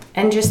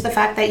 And just the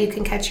fact that you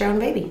can catch your own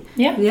baby.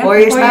 Yeah. Or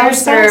your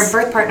spouse or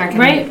birth partner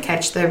can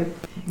catch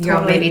your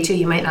own baby too.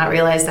 You might not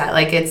realize that.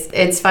 Like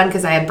it's fun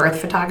because I have birth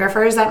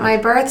photographers at my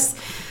births,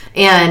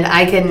 and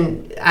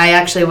I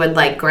actually would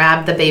like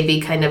grab the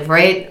baby kind of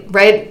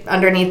right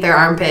underneath their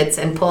armpits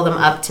and pull them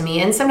up to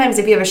me. And sometimes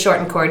if you have a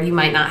shortened cord, you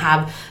might not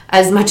have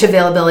as much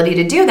availability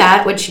to do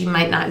that, which you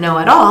might not know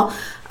at all.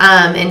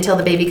 Until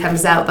the baby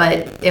comes out,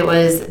 but it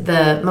was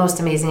the most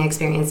amazing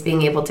experience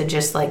being able to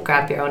just like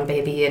grab your own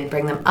baby and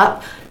bring them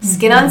up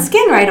skin on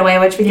skin right away,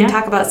 which we can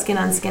talk about skin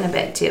on skin a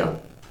bit too.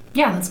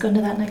 Yeah, let's go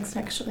into that next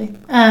actually.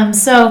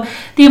 So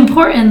the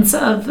importance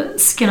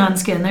of skin on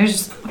skin,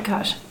 there's,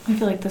 I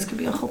feel like this could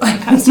be a whole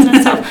podcast in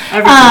itself.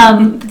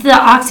 The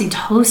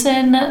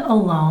oxytocin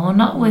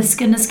alone with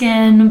skin to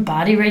skin,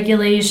 body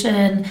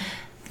regulation,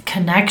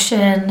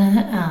 connection,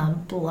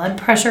 blood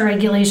pressure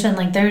regulation,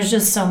 like there's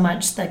just so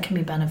much that can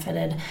be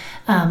benefited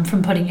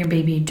from putting your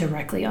baby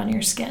directly on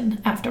your skin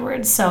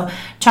afterwards. So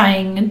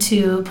trying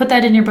to put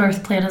that in your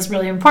birth plan is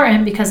really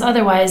important, because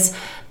otherwise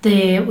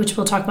which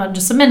we'll talk about in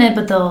just a minute,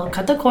 but they'll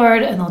cut the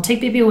cord and they'll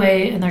take baby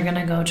away and they're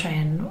gonna go try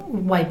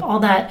and wipe all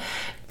that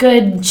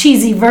good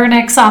cheesy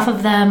vernix off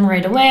of them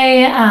right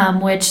away,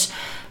 which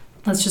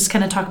let's just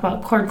kind of talk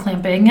about cord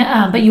clamping,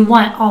 but you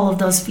want all of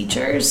those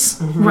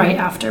features right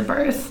after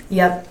birth.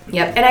 Yep.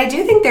 And I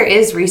do think there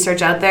is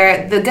research out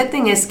there. The good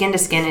thing is skin to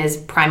skin is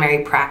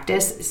primary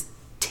practice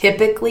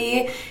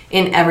typically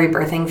in every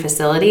birthing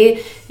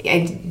facility.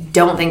 I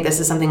don't think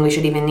this is something we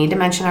should even need to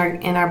mention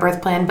in our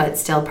birth plan, but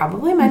still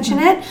probably mention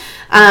it.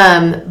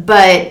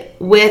 But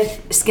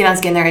with skin on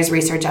skin, there is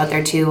research out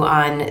there too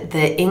on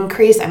the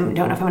increase. I don't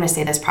know if I'm going to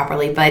say this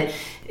properly, but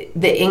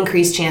the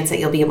increased chance that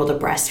you'll be able to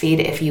breastfeed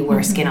if you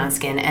were skin on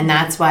skin. And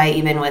that's why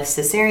even with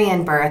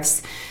cesarean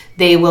births,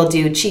 they will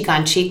do cheek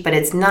on cheek, but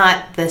it's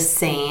not the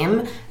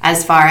same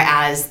as far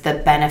as the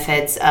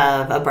benefits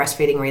of a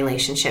breastfeeding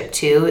relationship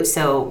too.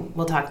 So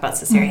we'll talk about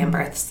cesarean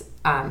births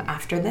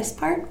after this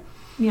part.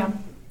 Yeah.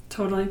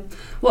 Totally.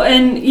 Well,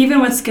 and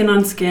even with skin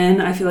on skin,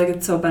 I feel like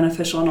it's so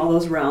beneficial in all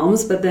those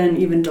realms, but then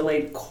even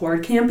delayed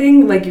cord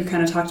clamping, like you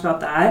kind of talked about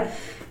that.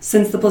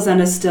 Since the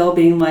placenta is still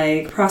being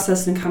like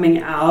processed and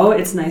coming out,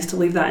 it's nice to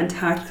leave that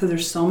intact because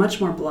there's so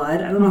much more blood.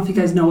 I don't know if you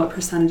guys know what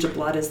percentage of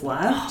blood is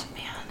left. Oh,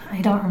 man. I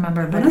don't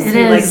remember, but it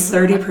is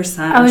like 30%.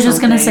 I was just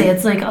going to say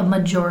it's like a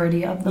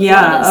majority of the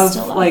blood is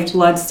still left. Like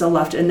blood still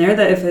left in there,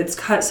 that if it's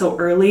cut so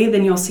early,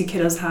 then you'll see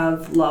kiddos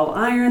have low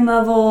iron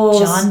levels.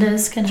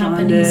 Jaundice can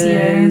happen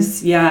easier.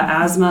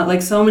 Yeah, asthma.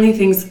 Like so many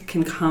things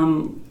can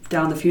come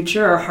down the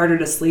future or harder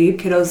to sleep.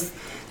 Kiddos,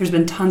 there's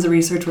been tons of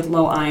research with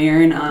low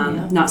iron,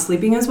 not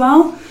sleeping as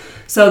well.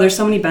 So there's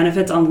so many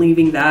benefits on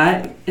leaving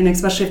that, and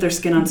especially if they're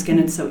skin on skin,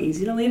 it's so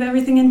easy to leave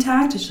everything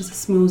intact. It's just a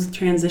smooth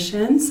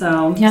transition.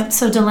 So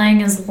so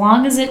delaying as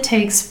long as it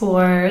takes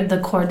for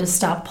the cord to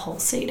stop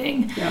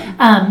pulsating.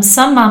 Yeah.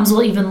 Some moms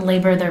will even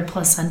labor their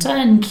placenta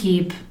and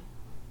keep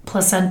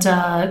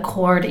placenta,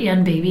 cord,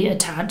 and baby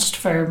attached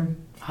for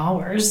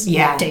hours,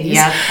 days.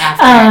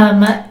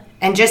 Yeah.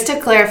 And just to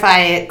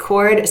clarify,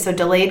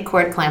 delayed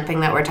cord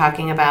clamping that we're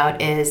talking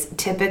about is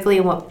typically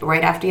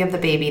right after you have the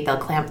baby, they'll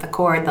clamp the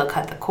cord, they'll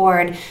cut the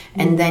cord,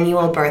 and then you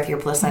will birth your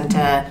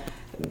placenta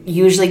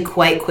usually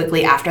quite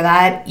quickly after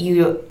that.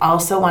 You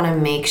also want to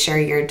make sure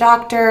your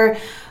doctor,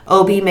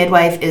 OB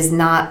midwife, is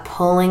not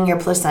pulling your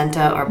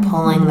placenta or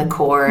pulling the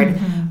cord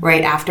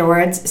right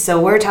afterwards.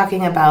 So we're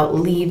talking about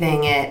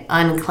leaving it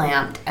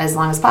unclamped as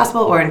long as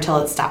possible or until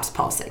it stops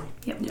pulsing.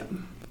 Yep.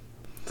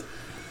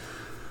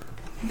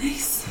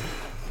 Nice.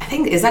 I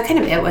think, is that kind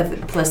of it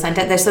with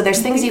placenta? So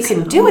there's things you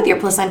can do with your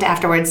placenta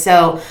afterwards.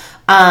 So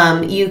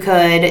you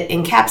could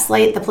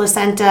encapsulate the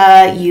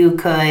placenta. You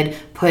could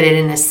put it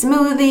in a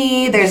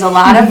smoothie. There's a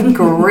lot of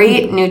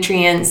great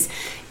nutrients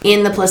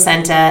in the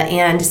placenta.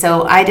 And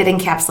so I did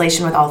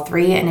encapsulation with all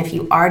three. And if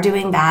you are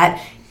doing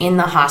that in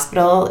the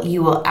hospital,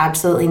 you will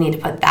absolutely need to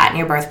put that in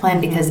your birth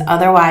plan because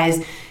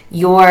otherwise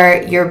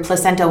your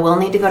placenta will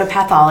need to go to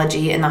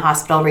pathology in the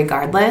hospital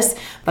regardless,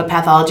 but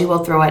pathology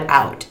will throw it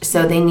out.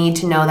 So they need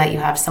to know that you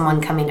have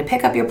someone coming to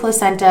pick up your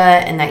placenta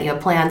and that you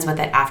have plans with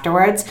it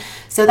afterwards.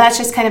 So that's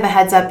just kind of a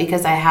heads up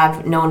because I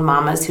have known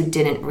mamas who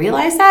didn't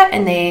realize that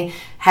and they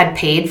had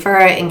paid for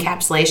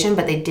encapsulation,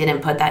 but they didn't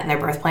put that in their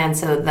birth plan.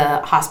 So the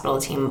hospital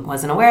team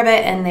wasn't aware of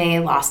it and they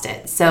lost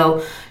it.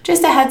 So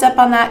just a heads up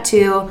on that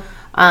too.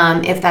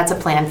 If that's a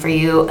plan for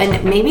you,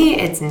 and maybe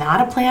it's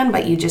not a plan,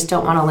 but you just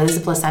don't want to lose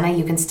the placenta,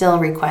 you can still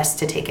request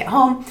to take it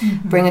home.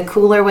 Bring a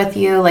cooler with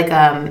you, like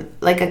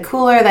a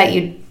cooler that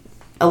you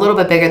a little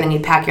bit bigger than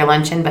you'd pack your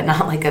lunch in, but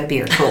not like a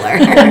beer cooler.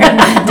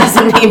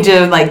 Doesn't need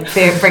to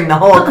bring the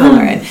whole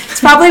cooler in. It's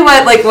probably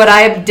what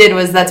I did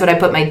was that's what I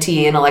put my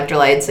tea and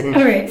electrolytes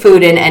and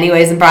food in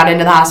anyways and brought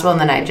into the hospital,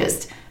 and then I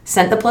just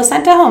sent the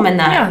placenta home in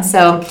that. Yeah.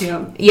 So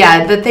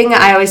the thing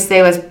I always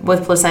say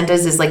with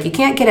placentas is you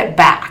can't get it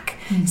back.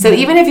 So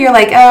even if you're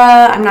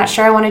I'm not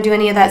sure I want to do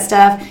any of that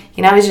stuff, you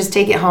can always just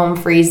take it home,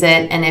 freeze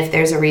it, and if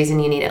there's a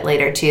reason you need it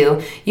later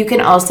too, you can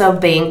also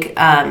bank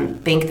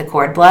the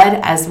cord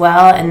blood as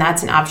well, and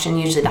that's an option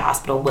usually the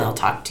hospital will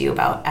talk to you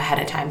about ahead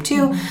of time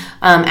too,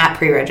 at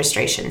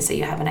pre-registration, so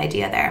you have an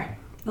idea there.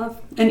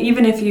 And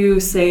even if you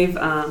save,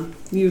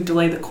 you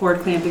delay the cord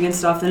clamping and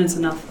stuff, then it's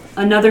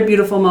another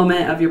beautiful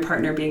moment of your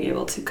partner being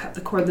able to cut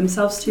the cord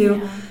themselves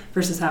too,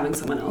 versus having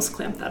someone else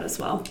clamp that as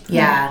well.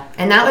 Yeah,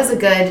 and that was a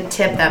good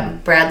tip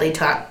that Bradley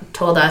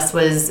told us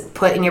was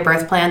put in your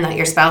birth plan that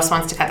your spouse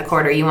wants to cut the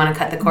cord or you want to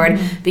cut the cord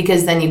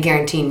because then you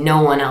guarantee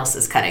no one else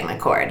is cutting the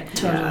cord.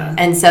 Totally.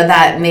 And so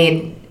that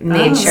made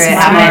sure it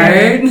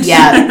happened.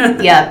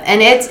 Yeah.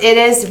 And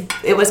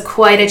it was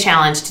quite a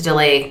challenge to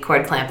delay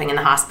cord clamping in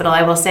the hospital,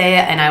 I will say,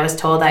 and I was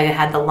told I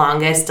had the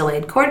longest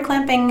delayed cord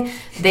clamping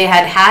they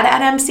had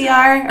at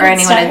MCR or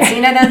anyone had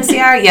seen at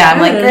MCR. Yeah,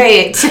 I'm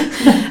great.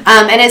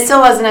 And it still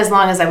wasn't as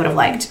long as I would have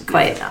liked,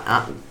 quite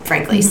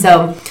frankly.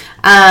 So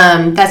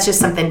that's just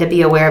something to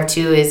be aware of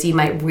too, is you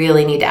might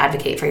really need to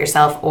advocate for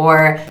yourself,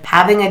 or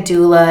having a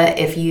doula,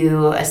 if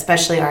you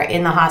especially are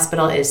in the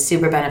hospital, is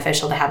super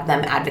beneficial to have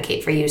them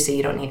advocate for you so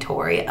you don't need to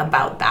worry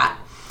about that.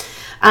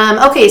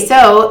 Okay,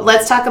 so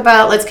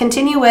let's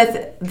continue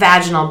with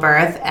vaginal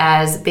birth.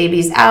 As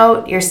baby's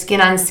out, your skin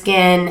on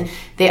skin,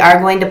 they are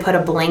going to put a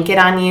blanket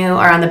on you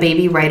or on the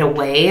baby right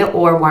away,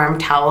 or warm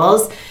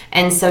towels.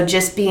 And so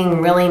just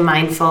being really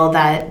mindful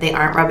that they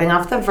aren't rubbing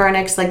off the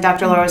vernix like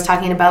Dr. Lara was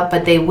talking about,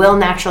 but they will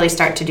naturally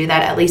start to do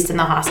that, at least in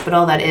the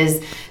hospital. That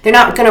is, they're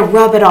not going to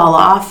rub it all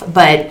off,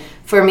 but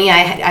for me,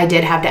 I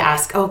did have to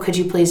ask, could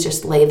you please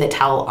just lay the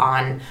towel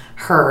on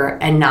her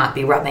and not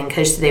be rubbing,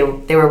 because they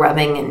were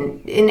rubbing,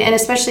 and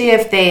especially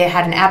if they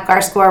had an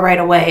APGAR score right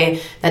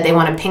away that they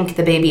want to pink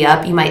the baby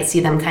up, you might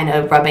see them kind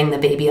of rubbing the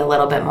baby a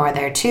little bit more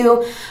there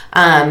too.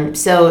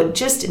 So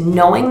just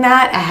knowing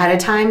that ahead of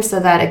time,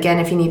 so that again,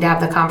 if you need to have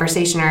the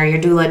conversation or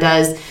your doula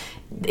does,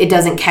 it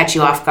doesn't catch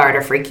you off guard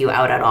or freak you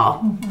out at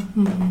all.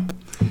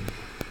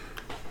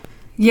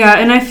 Yeah,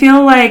 and I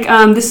feel like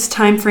this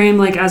time frame,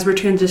 like as we're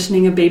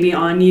transitioning a baby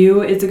on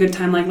you, it's a good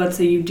time, like let's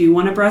say you do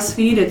want to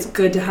breastfeed, it's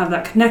good to have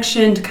that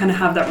connection, to kind of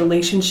have that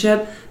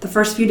relationship. The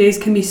first few days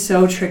can be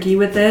so tricky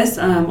with this.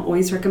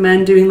 Always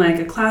recommend doing like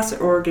a class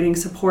or getting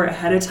support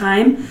ahead of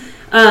time.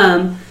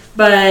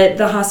 But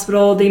the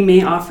hospital, they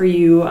may offer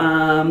you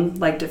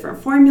like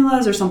different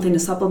formulas or something to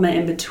supplement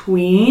in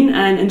between,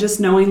 and just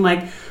knowing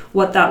like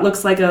what that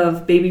looks like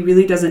of baby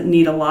really doesn't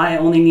need a lot. It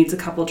only needs a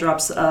couple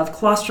drops of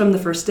colostrum the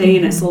first day,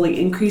 and it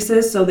slowly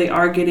increases. So they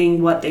are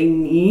getting what they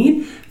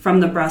need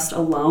from the breast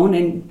alone,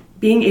 and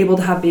being able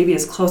to have baby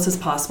as close as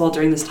possible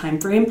during this time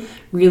frame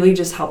really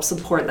just helps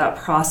support that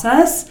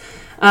process.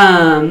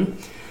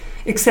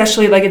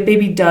 Especially like if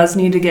baby does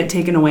need to get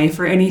taken away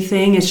for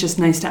anything, it's just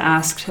nice to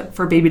ask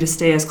for baby to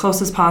stay as close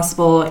as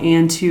possible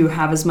and to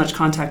have as much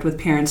contact with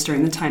parents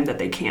during the time that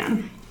they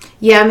can.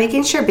 Yeah,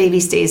 making sure baby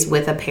stays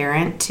with a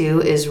parent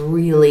too is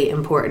really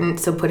important.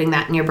 So putting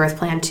that in your birth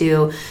plan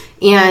too.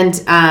 And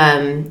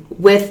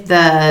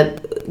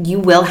you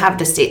will have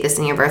to state this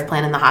in your birth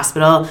plan in the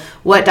hospital.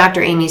 What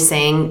Dr. Amy's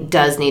saying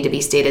does need to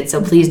be stated.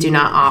 So please do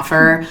not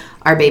offer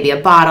our baby a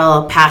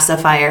bottle,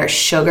 pacifier,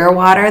 sugar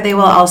water. They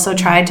will also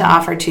try to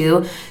offer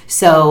too.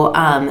 So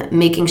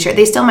making sure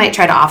they still might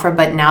try to offer,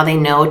 but now they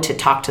know to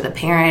talk to the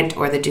parent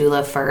or the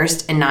doula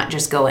first and not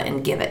just go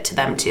and give it to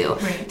them too.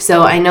 Right.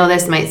 So I know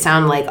this might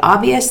sound like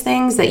obvious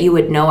things that you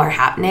would know are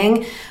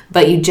happening,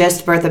 but you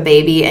just birth a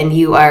baby and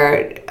you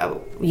are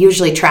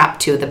usually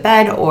trapped to the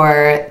bed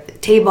or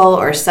table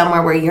or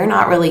somewhere where you're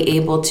not really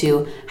able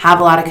to have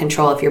a lot of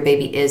control if your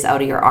baby is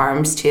out of your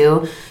arms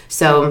too.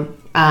 So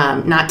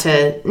not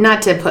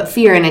to put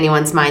fear in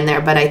anyone's mind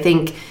there, but I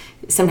think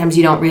sometimes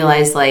you don't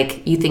realize,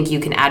 like, you think you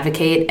can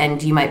advocate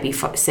and you might be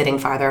sitting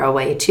farther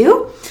away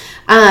too.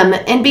 And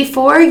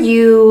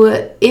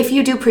if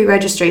you do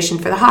pre-registration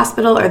for the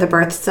hospital or the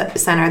birth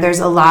center, there's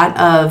a lot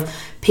of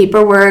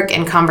paperwork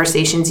and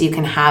conversations you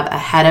can have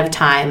ahead of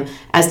time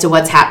as to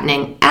what's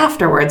happening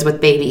afterwards with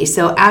baby.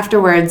 So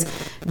afterwards,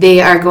 they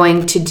are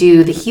going to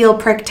do the heel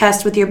prick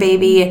test with your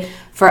baby.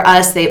 For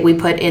us, we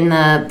put in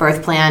the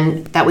birth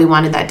plan that we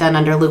wanted that done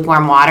under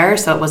lukewarm water,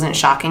 so it wasn't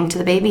shocking to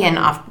the baby,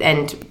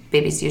 and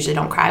babies usually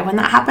don't cry when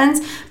that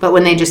happens. But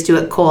when they just do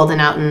it cold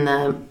and out in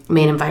the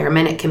main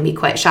environment, it can be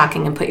quite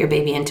shocking and put your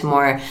baby into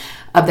more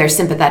of their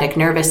sympathetic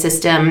nervous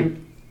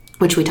system,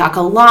 which we talk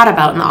a lot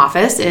about in the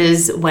office,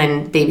 is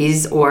when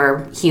babies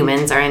or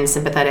humans are in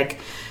sympathetic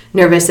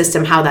nervous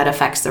system, how that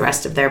affects the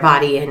rest of their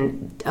body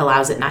and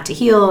allows it not to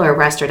heal or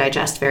rest or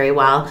digest very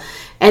well.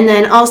 And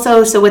then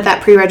also, so with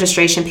that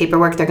pre-registration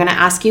paperwork, they're going to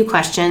ask you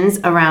questions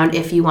around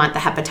if you want the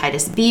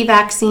hepatitis B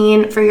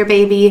vaccine for your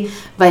baby,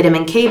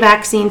 vitamin K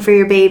vaccine for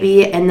your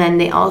baby, and then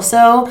they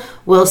also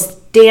will,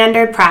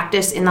 standard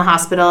practice in the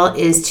hospital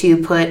is to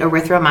put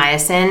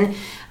erythromycin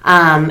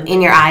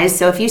in your eyes.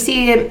 So if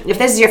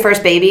this is your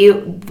first baby,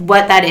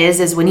 what that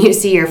is when you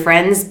see your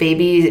friends'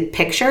 baby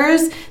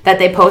pictures that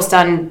they post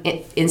on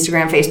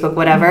Instagram, Facebook,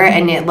 whatever,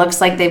 and it looks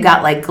like they've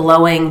got like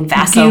glowing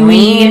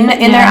Vaseline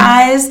in their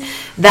eyes.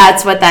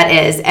 That's what that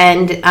is.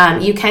 And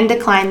you can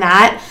decline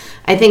that.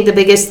 I think the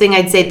biggest thing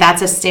I'd say,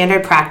 that's a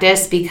standard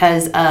practice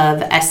because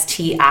of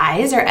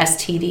STIs or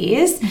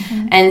STDs.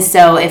 Mm-hmm. And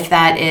so if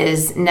that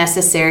is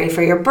necessary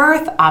for your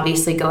birth,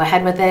 obviously go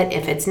ahead with it.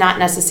 If it's not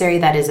necessary,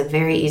 that is a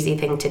very easy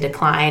thing to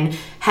decline.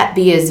 Hep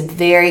B is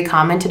very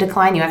common to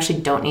decline. You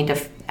actually don't need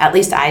to, at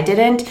least I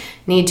didn't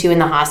need to in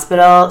the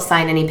hospital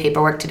sign any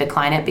paperwork to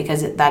decline it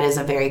because that is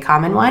a very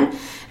common one.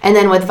 And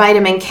then with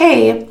vitamin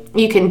K,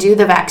 you can do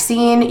the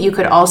vaccine. You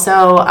could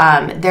also,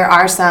 there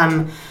are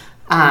some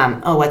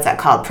what's that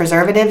called?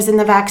 Preservatives in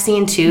the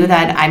vaccine too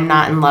that I'm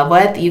not in love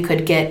with. You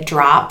could get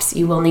drops.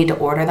 You will need to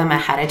order them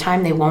ahead of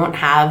time. They won't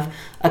have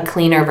a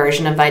cleaner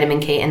version of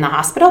vitamin K in the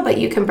hospital, but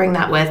you can bring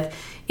that with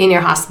in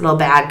your hospital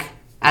bag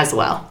as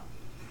well.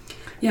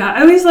 Yeah, I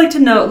always like to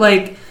note,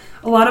 like,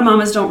 a lot of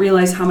mamas don't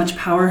realize how much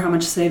power, how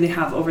much say they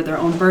have over their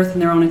own birth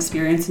and their own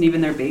experience and even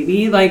their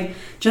baby. Like,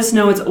 just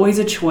know it's always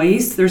a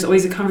choice. There's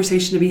always a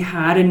conversation to be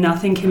had, and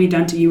nothing can be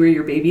done to you or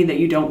your baby that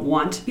you don't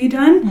want to be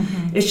done.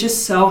 Mm-hmm. It's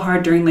just so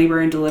hard during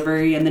labor and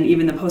delivery and then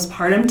even the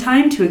postpartum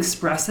time to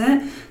express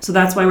it. So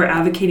that's why we're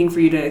advocating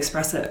for you to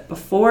express it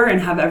before and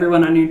have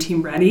everyone on your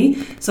team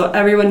ready so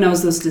everyone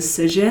knows those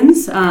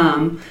decisions,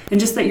 and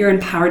just that you're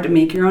empowered to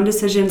make your own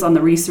decisions on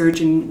the research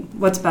and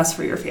what's best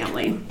for your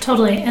family.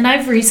 Totally. And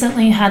I've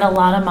recently had a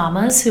lot of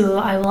mamas who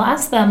I will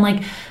ask them,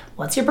 like,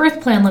 what's your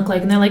birth plan look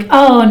like? And they're like,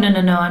 oh, no,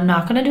 I'm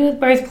not going to do a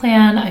birth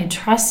plan. I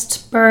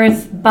trust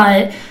birth,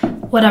 but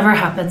whatever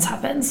happens,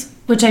 happens,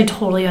 which I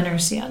totally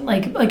understand.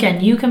 Like,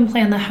 again, you can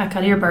plan the heck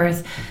out of your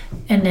birth,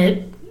 and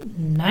it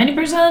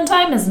 90% of the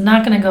time is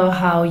not going to go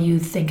how you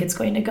think it's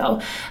going to go.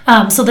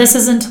 So this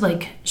isn't to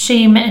like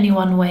shame any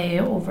one way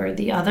over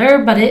the other,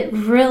 but it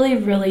really,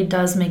 really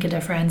does make a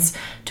difference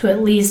to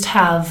at least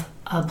have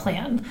a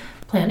plan.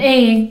 plan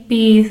A,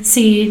 B,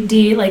 C,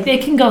 D. Like,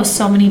 it can go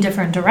so many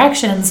different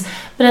directions,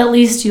 but at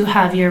least you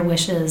have your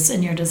wishes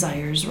and your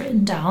desires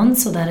written down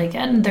so that,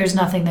 again, there's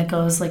nothing that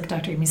goes, like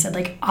Dr. Amy said,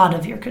 like out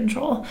of your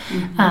control.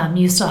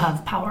 You still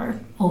have power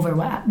over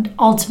what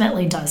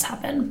ultimately does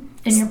happen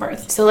in your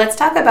birth. So let's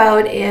talk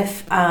about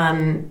if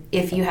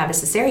you have a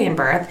cesarean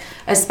birth,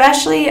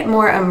 especially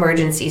more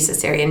emergency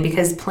cesarean,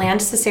 because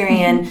planned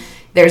cesarean,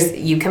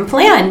 you can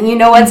plan, you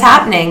know what's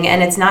happening,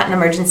 and it's not an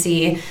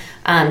emergency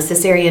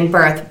cesarean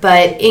birth.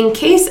 But in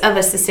case of a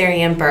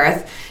cesarean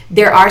birth,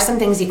 there are some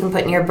things you can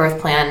put in your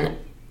birth plan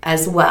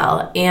as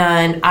well.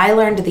 And I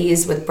learned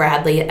these with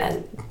Bradley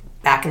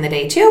back in the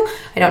day too.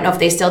 I don't know if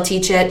they still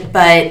teach it,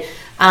 but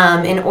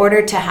in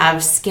order to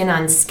have skin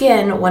on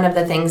skin, one of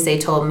the things they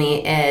told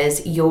me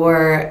is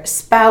your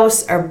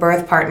spouse or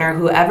birth partner,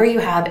 whoever you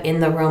have in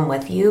the room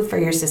with you for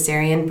your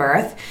cesarean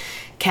birth,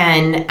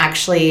 can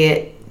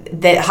actually,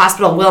 the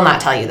hospital will not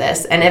tell you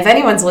this. And if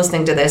anyone's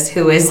listening to this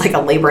who is like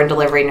a labor and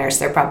delivery nurse,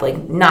 they're probably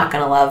not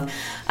going to love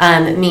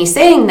me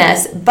saying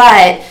this,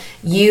 but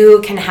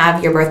you can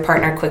have your birth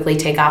partner quickly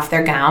take off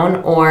their gown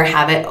or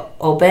have it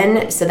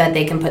open so that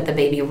they can put the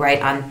baby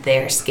right on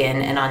their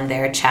skin and on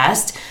their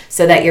chest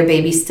so that your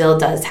baby still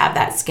does have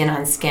that skin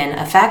on skin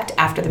effect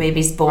after the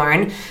baby's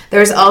born.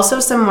 There's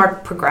also some more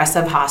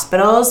progressive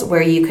hospitals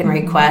where you can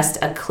request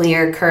a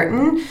clear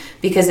curtain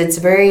because it's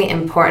very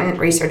important,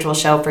 research will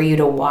show, for you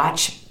to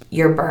watch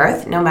your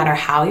birth no matter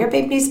how your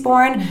baby's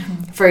born,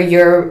 for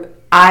your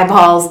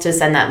eyeballs to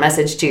send that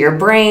message to your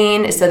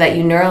brain so that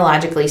you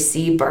neurologically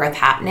see birth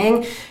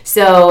happening.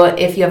 So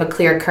if you have a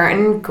clear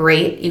curtain,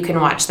 great, you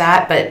can watch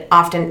that. But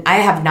often, I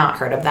have not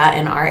heard of that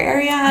in our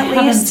area at least.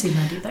 I haven't seen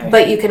that either.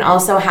 But you can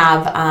also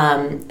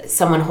have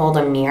someone hold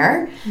a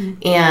mirror.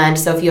 And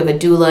so if you have a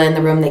doula in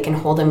the room, they can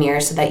hold a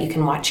mirror so that you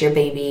can watch your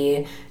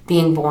baby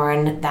being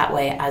born that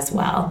way as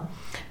well.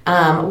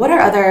 What are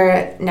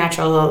other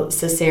natural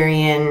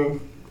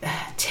cesarean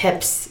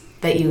tips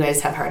that you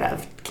guys have heard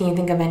of? Can you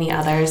think of any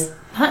others?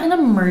 Not an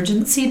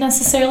emergency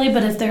necessarily,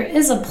 but if there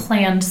is a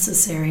planned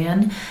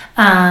cesarean,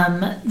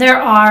 there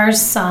are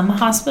some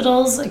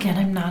hospitals, again,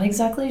 I'm not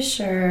exactly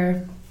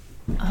sure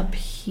up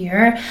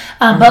here,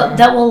 but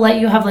that will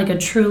let you have like a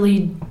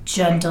truly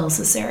gentle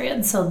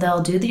cesarean. So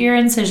they'll do your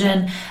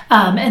incision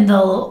and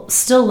they'll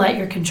still let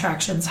your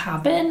contractions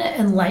happen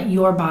and let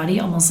your body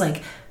almost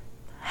like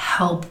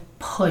help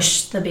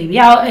push the baby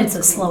out. It's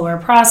a slower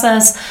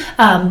process,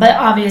 but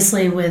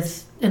obviously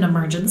with an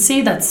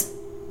emergency,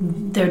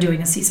 they're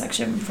doing a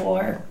C-section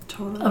for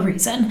a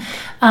reason.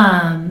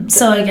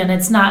 So again,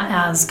 it's not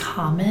as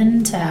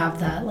common to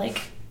have that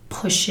like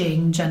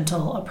pushing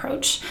gentle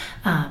approach.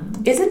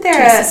 Isn't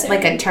there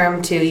a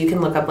term too? You can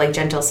look up like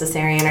gentle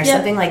cesarean or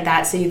something like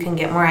that so you can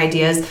get more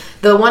ideas.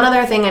 The one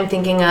other thing I'm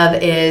thinking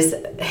of is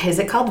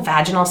it called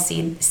vaginal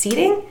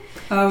seeding?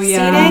 Oh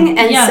yeah. Seeding.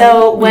 And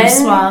so when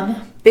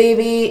swab.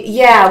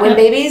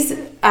 Babies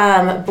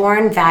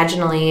born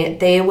vaginally,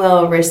 they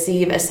will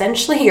receive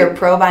essentially your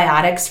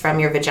probiotics from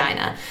your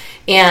vagina.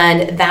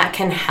 And that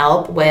can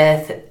help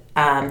with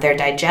their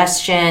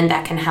digestion,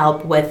 that can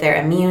help with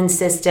their immune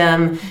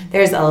system.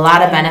 There's a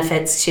lot of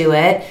benefits to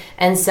it.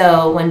 And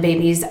so when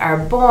babies are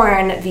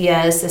born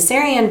via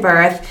cesarean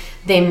birth,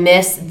 they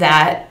miss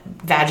that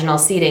vaginal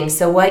seeding.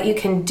 So what you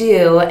can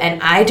do,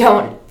 and I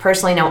don't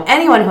personally know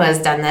anyone who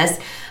has done this,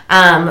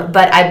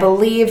 but I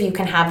believe you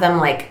can have them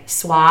like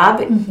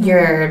swab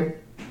your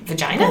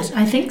vagina.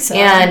 I think so.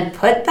 And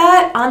put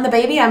that on the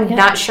baby. I'm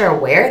not sure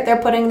where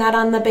they're putting that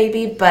on the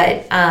baby,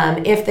 but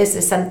if this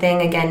is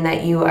something, again,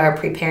 that you are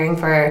preparing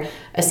for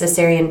a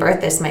cesarean birth,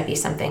 this might be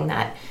something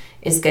that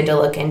is good to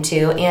look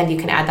into. And you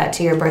can add that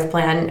to your birth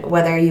plan,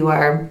 whether you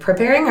are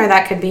preparing or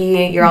that could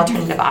be your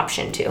alternative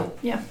option too.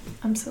 Yeah,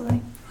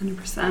 absolutely.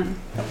 100%.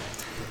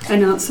 I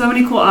know so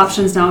many cool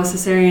options now with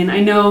cesarean. I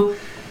know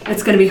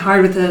it's going to be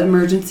hard with the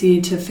emergency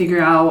to figure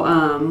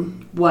out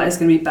what is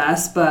going to be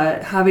best,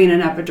 but having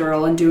an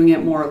epidural and doing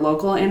it more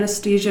local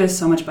anesthesia is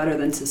so much better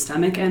than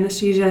systemic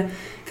anesthesia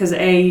because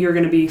you're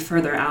going to be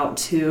further out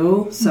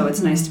too, so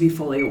it's nice to be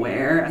fully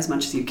aware as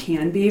much as you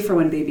can be for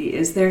when baby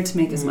is there to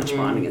make as much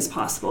bonding as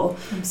possible.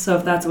 So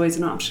if that's always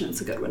an option,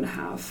 it's a good one to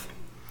have.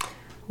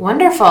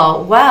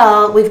 Wonderful.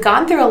 Well, we've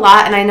gone through a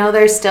lot, and I know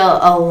there's still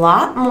a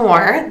lot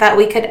more that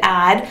we could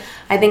add.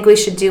 I think we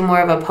should do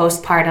more of a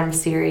postpartum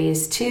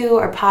series too,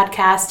 or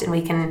podcast, and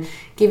we can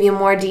give you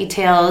more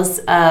details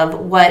of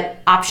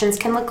what options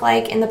can look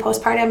like in the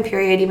postpartum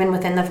period, even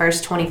within the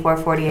first 24,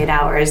 48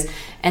 hours,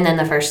 and then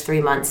the first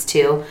 3 months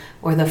too,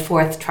 or the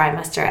fourth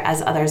trimester,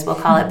 as others will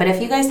call it. But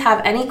if you guys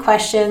have any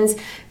questions,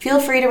 feel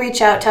free to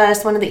reach out to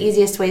us. One of the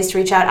easiest ways to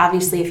reach out,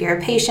 obviously, if you're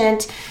a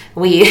patient,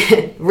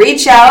 we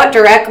reach out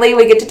directly.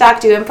 We get to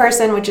talk to you in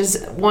person, which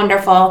is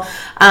wonderful.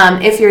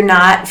 If you're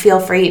not, feel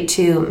free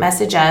to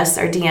message us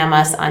or DM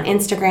us on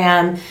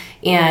Instagram.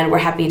 And we're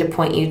happy to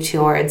point you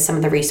towards some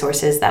of the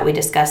resources that we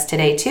discussed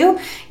today too.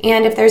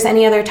 And if there's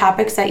any other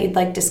topics that you'd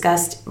like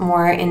discussed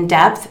more in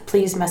depth,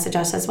 please message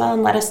us as well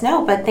and let us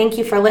know. But thank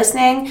you for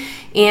listening.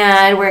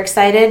 And we're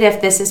excited if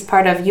this is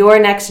part of your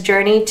next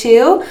journey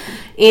too.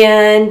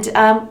 And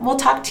we'll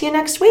talk to you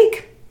next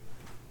week.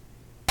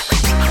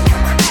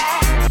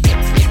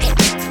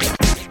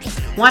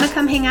 Want to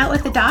come hang out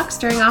with the docs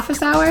during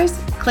office hours?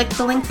 Click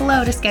the link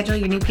below to schedule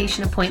your new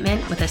patient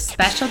appointment with a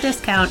special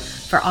discount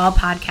for all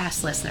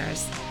podcast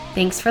listeners.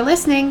 Thanks for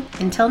listening.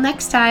 Until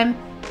next time.